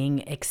also being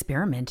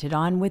experimented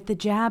on with the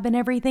jab and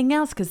everything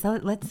else. Because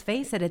let's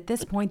face it, at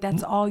this point,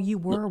 that's all you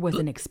were, was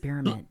an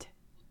experiment.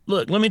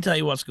 Look, let me tell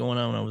you what's going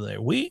on over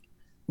there. We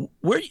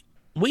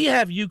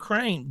have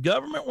Ukraine,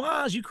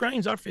 government-wise,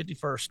 Ukraine's our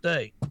 51st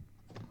state.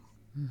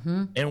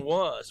 Mm-hmm. And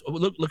was.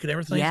 Look at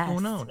everything that's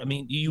going on. I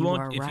mean,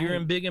 if you're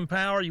in big in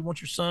power, you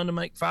want your son to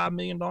make $5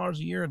 million a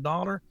year,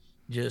 $1,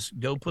 just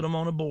go put them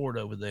on a board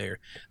over there.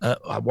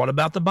 What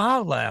about the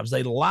biolabs?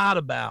 They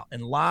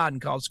lied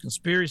and caused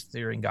conspiracy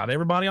theory and got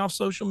everybody off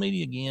social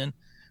media again.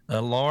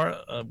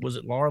 Laura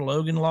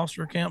Logan lost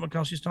her account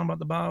because she's talking about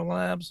the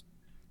biolabs?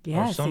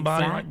 Yes, or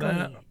somebody exactly. like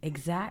that.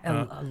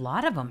 Exactly. A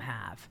lot of them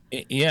have.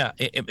 Yeah.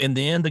 And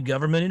then the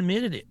government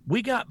admitted it.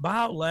 We got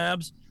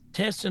biolabs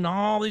testing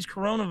all these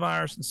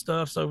coronavirus and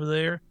stuffs over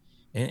there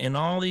and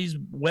all these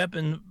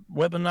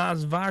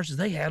weaponized viruses.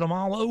 They had them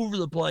all over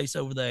the place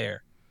over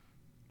there.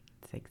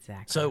 That's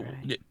exactly so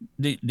right.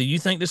 Do you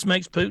think this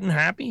makes Putin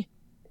happy?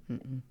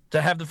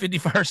 To have the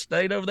 51st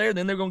state over there?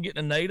 Then they're going to get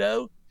into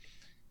NATO.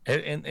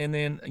 And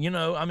then,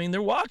 I mean,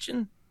 they're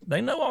watching.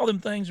 They know all them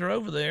things are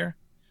over there.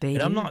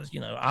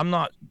 I'm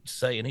not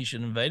saying he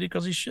should invade it,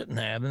 because he shouldn't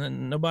have.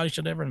 And nobody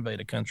should ever invade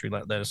a country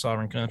like that, a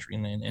sovereign country,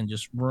 and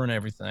just ruin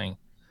everything.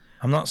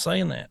 I'm not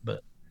saying that,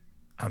 but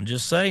I'm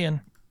just saying,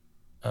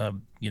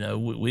 we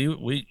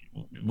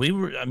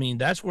were, I mean,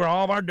 that's where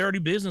all of our dirty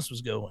business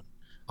was going.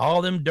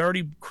 All them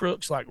dirty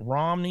crooks like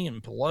Romney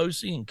and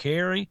Pelosi and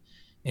Kerry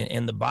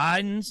and the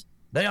Bidens,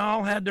 they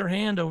all had their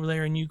hand over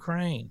there in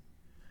Ukraine.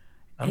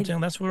 I'm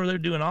telling you, that's where they're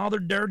doing all their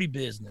dirty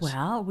business.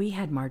 Well, we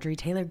had Marjorie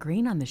Taylor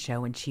Greene on the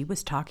show, and she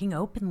was talking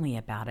openly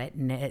about it,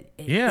 and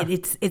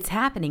it's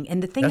happening.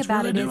 And the thing that's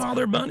about where they it do is, all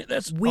their money.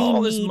 That's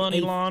all this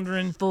money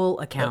laundering, full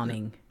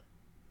accounting.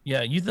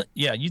 You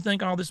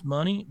think all this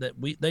money that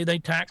they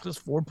tax us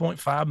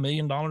 $4.5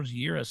 million a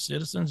year as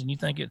citizens, and you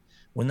think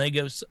when they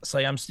go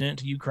say I'm sending it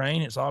to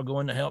Ukraine, it's all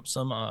going to help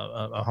some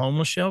a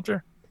homeless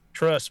shelter?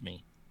 Trust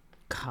me.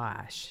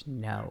 Gosh,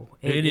 no.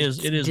 It is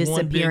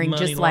disappearing, one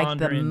big just like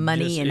the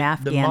money in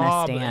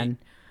Afghanistan.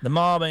 The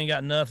mob ain't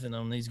got nothing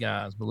on these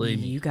guys,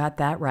 believe me. You got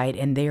that right.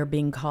 And they're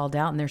being called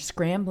out, and they're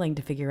scrambling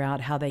to figure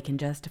out how they can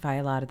justify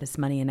a lot of this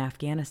money in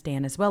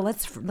Afghanistan as well.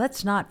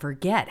 Let's not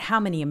forget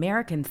how many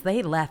Americans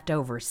they left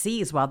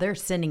overseas while they're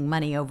sending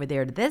money over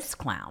there to this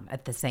clown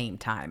at the same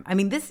time. I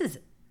mean, this is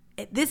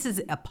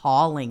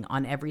appalling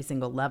on every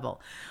single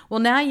level. Well,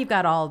 now you've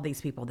got all of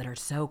these people that are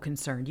so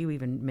concerned. You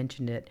even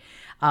mentioned it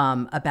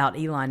about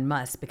Elon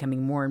Musk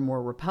becoming more and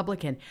more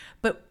Republican.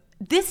 But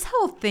this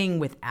whole thing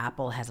with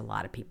Apple has a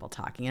lot of people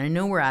talking. And I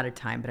know we're out of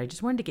time, but I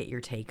just wanted to get your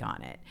take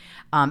on it.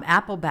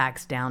 Apple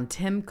backs down.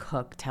 Tim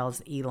Cook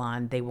tells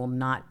Elon they will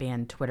not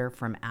ban Twitter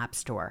from App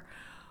Store.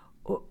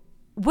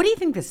 What do you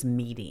think this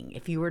meeting,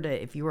 if you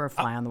were a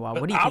fly on the wall,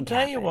 what do you think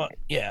happened?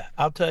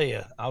 I'll tell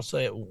you. I'll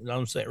say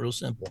it real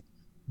simple.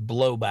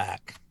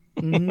 Blowback.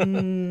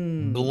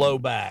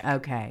 Blowback.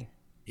 Okay.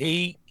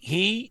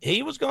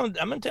 He was going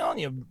to, I'm telling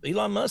you,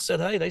 Elon Musk said,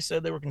 hey, they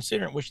said they were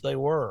considering, which they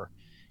were.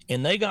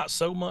 And they got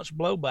so much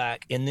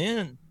blowback. And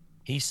then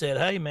he said,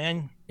 hey,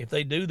 man, if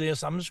they do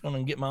this, I'm just going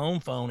to get my own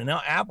phone. And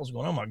now Apple's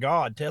going, oh, my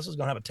God, Tesla's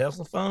going to have a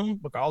Tesla phone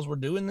because we're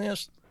doing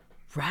this?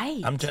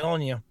 Right. I'm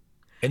telling you.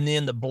 And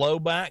then the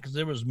blowback, because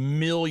there was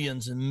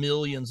millions and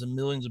millions and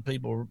millions of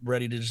people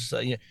ready to just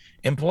say,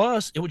 and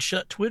plus, it would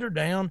shut Twitter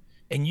down.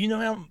 And you know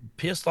how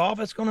pissed off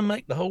that's going to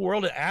make the whole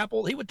world at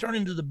Apple? He would turn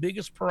into the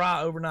biggest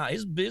pariah overnight.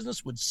 His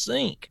business would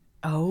sink.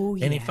 Oh,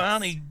 yes. And he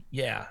finally,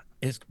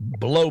 it's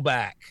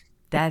blowback.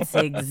 That's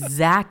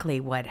exactly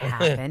what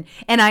happened.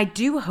 And I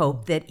do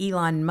hope that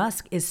Elon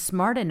Musk is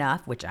smart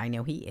enough, which I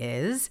know he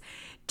is,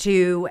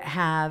 to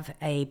have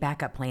a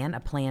backup plan, a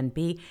plan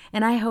B.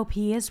 And I hope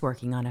he is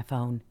working on a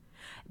phone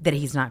that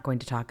he's not going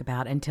to talk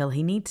about until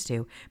he needs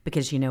to.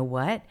 Because you know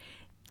what?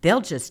 They'll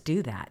just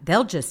do that.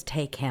 They'll just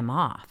take him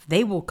off.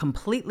 They will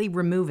completely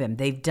remove him.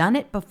 They've done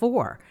it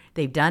before.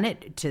 They've done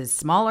it to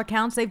small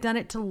accounts. They've done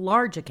it to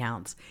large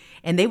accounts.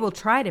 And they will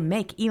try to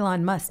make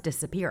Elon Musk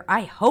disappear.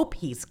 I hope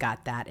he's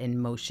got that in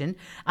motion.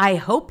 I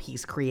hope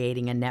he's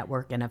creating a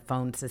network and a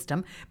phone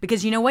system.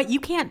 Because you know what? You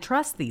can't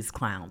trust these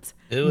clowns.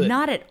 Do it.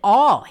 Not at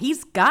all.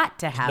 He's got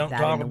to have that in the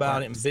Don't talk about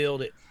works. it and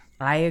build it.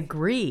 I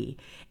agree.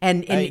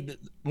 And hey,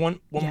 one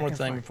more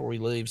thing before we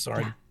leave.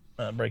 Sorry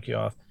to break you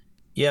off.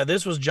 Yeah,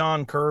 this was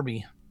John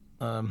Kirby,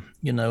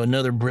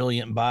 another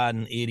brilliant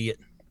Biden idiot.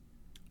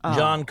 Oh.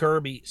 John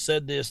Kirby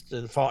said this to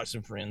the Fox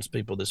and Friends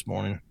people this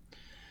morning.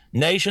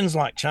 Nations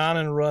like China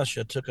and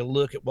Russia took a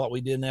look at what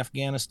we did in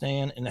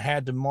Afghanistan and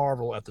had to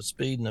marvel at the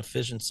speed and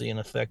efficiency and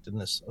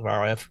effectiveness of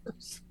our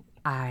efforts.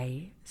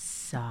 I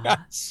saw I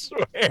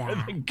swear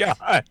to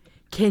God.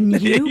 Can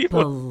you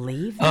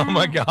believe that? Oh,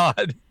 my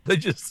God.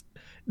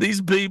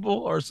 These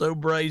people are so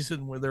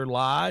brazen with their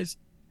lies.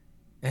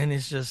 And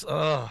it's just,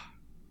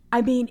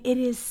 I mean, it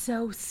is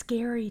so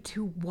scary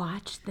to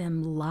watch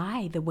them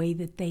lie the way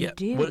that they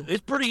do. Well,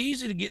 it's pretty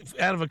easy to get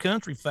out of a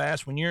country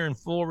fast when you're in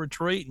full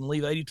retreat and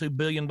leave $82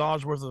 billion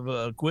worth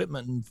of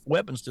equipment and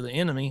weapons to the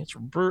enemy.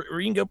 You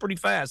can go pretty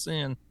fast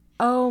then.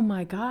 Oh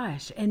my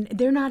gosh. And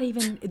they're not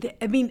even,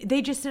 I mean,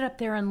 they just sit up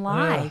there and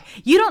lie.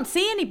 You don't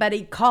see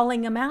anybody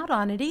calling them out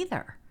on it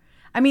either.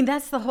 I mean,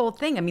 that's the whole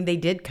thing. I mean, they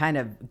did kind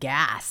of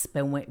gasp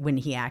when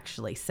he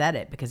actually said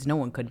it because no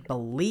one could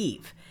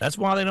believe. That's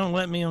why they don't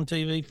let me on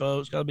TV,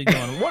 folks. Got to be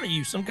going, what are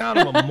you, some kind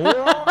of a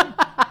moron?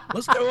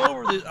 Let's go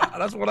over this.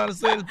 That's what I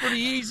said. It's pretty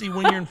easy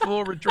when you're in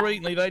full retreat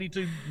and leave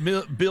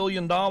 $82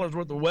 billion worth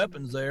of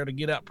weapons there to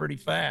get out pretty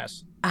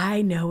fast.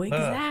 I know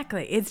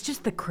exactly. It's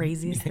just the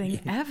craziest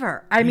thing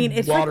ever. I mean,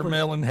 it's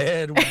watermelon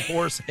head with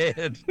horse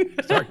head.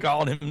 Start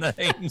calling him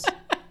names.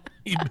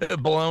 You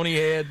baloney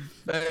head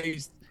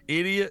face.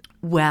 Idiot.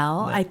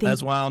 Well, I think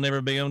that's why I'll never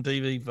be on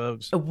TV,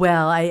 folks.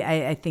 Well,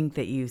 I think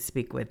that you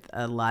speak with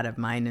a lot of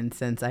mind and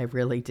sense. I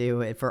really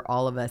do, for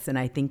all of us. And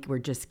I think we're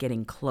just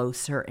getting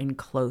closer and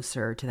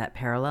closer to that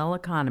parallel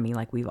economy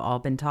like we've all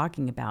been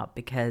talking about.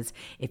 Because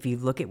if you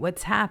look at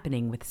what's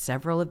happening with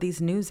several of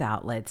these news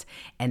outlets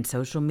and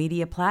social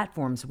media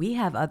platforms, we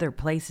have other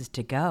places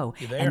to go.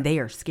 And they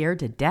are scared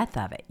to death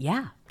of it.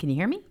 Yeah. Can you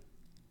hear me?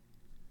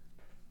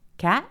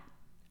 Kat?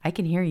 I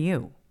can hear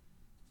you.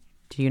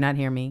 Do you not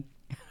hear me?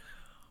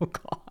 Oh,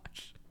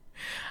 gosh.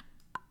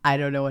 I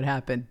don't know what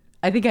happened.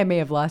 I think I may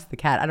have lost the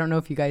cat. I don't know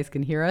if you guys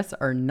can hear us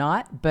or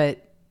not.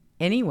 But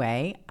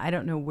anyway, I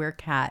don't know where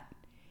Cat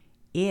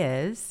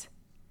is.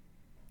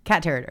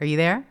 Cat Turd, are you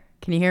there?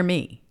 Can you hear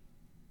me?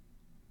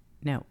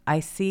 No. I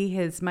see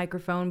his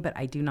microphone, but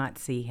I do not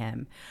see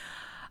him.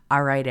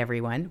 All right,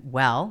 everyone.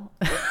 Well,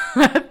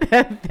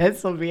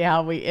 this will be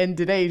how we end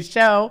today's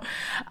show.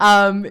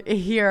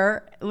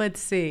 Here,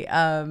 let's see.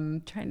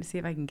 Trying to see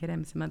if I can get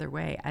him some other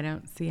way. I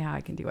don't see how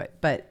I can do it,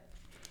 but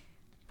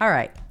all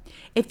right.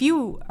 If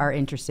you are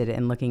interested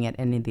in looking at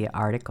any of the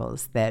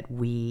articles that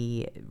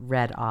we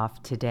read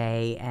off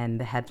today and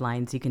the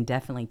headlines, you can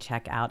definitely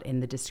check out in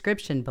the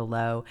description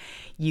below.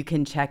 You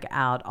can check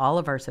out all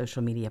of our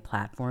social media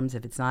platforms.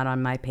 If it's not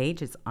on my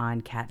page, it's on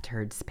Cat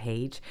Turd's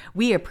page.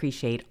 We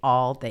appreciate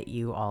all that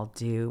you all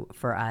do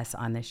for us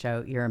on the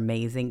show. You're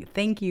amazing.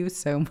 Thank you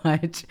so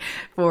much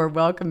for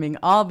welcoming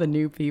all the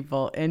new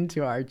people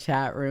into our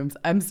chat rooms.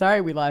 I'm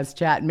sorry we lost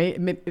Chat.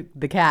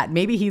 The cat.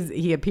 Maybe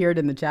he appeared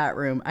in the chat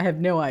room. I have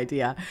no idea.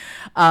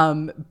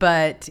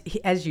 But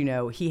as you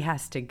know, he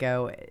has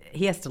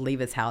to leave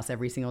his house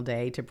every single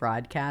day to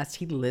broadcast.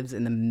 He lives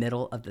in the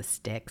middle of the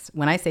sticks.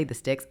 When I say the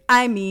sticks,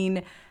 I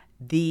mean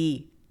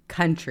the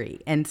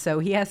country. And so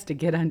he has to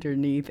get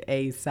underneath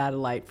a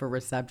satellite for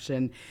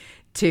reception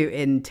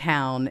in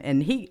town.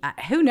 And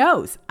who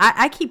knows?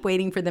 I keep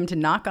waiting for them to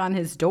knock on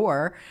his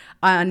door,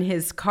 on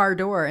his car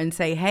door, and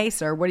say, hey,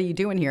 sir, what are you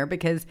doing here?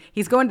 Because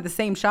he's going to the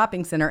same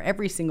shopping center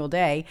every single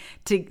day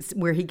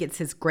where he gets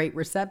his great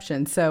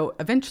reception. So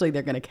eventually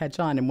they're going to catch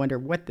on and wonder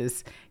what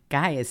this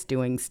guy is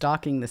doing,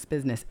 stalking this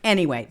business.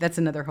 Anyway, that's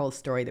another whole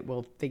story that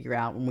we'll figure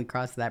out when we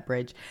cross that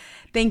bridge.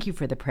 Thank you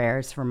for the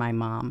prayers for my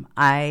mom.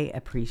 I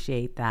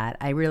appreciate that.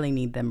 I really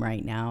need them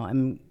right now.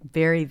 I'm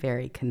very,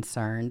 very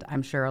concerned.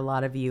 I'm sure a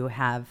lot of you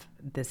have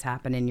this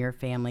happen in your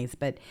families,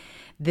 but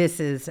this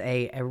is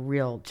a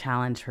real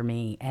challenge for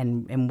me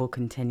and will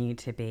continue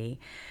to be.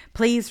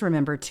 Please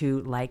remember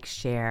to like,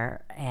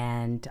 share,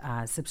 and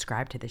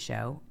subscribe to the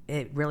show.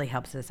 It really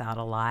helps us out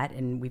a lot,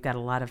 and we've got a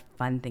lot of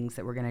fun things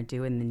that we're going to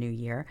do in the new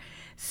year.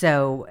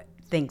 So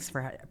thanks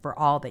for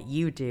all that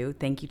you do.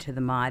 Thank you to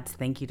the mods.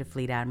 Thank you to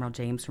Fleet Admiral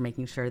James for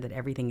making sure that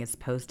everything is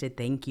posted.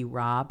 Thank you,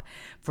 Rob,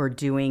 for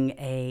doing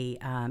a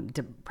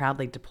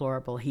Proudly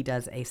Deplorable. He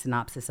does a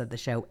synopsis of the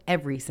show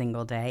every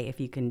single day. If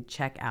you can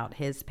check out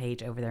his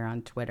page over there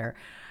on Twitter,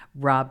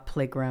 Rob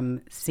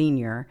Pligram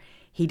Sr.,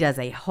 he does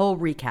a whole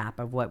recap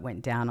of what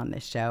went down on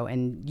this show,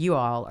 and you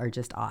all are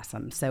just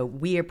awesome. So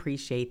we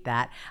appreciate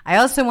that. I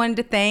also wanted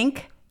to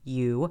thank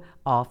you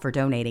all for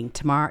donating.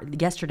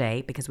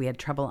 Yesterday, because we had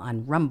trouble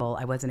on Rumble,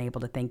 I wasn't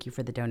able to thank you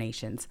for the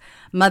donations.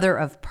 Mother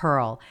of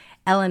Pearl,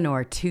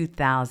 Eleanor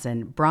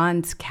 2000,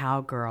 Bronze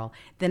Cowgirl.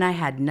 Then I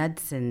had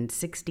Nudson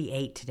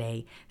 68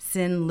 today.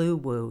 Sin Lu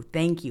Wu,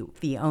 thank you.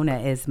 Fiona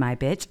is my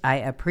bitch. I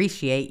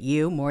appreciate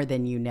you more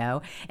than you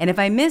know. And if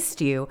I missed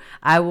you,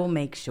 I will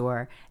make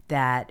sure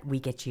that we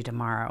get you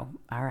tomorrow.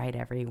 All right,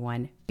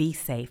 everyone. Be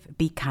safe,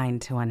 be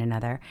kind to one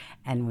another,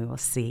 and we will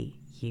see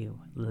you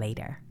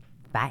later.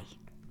 Bye.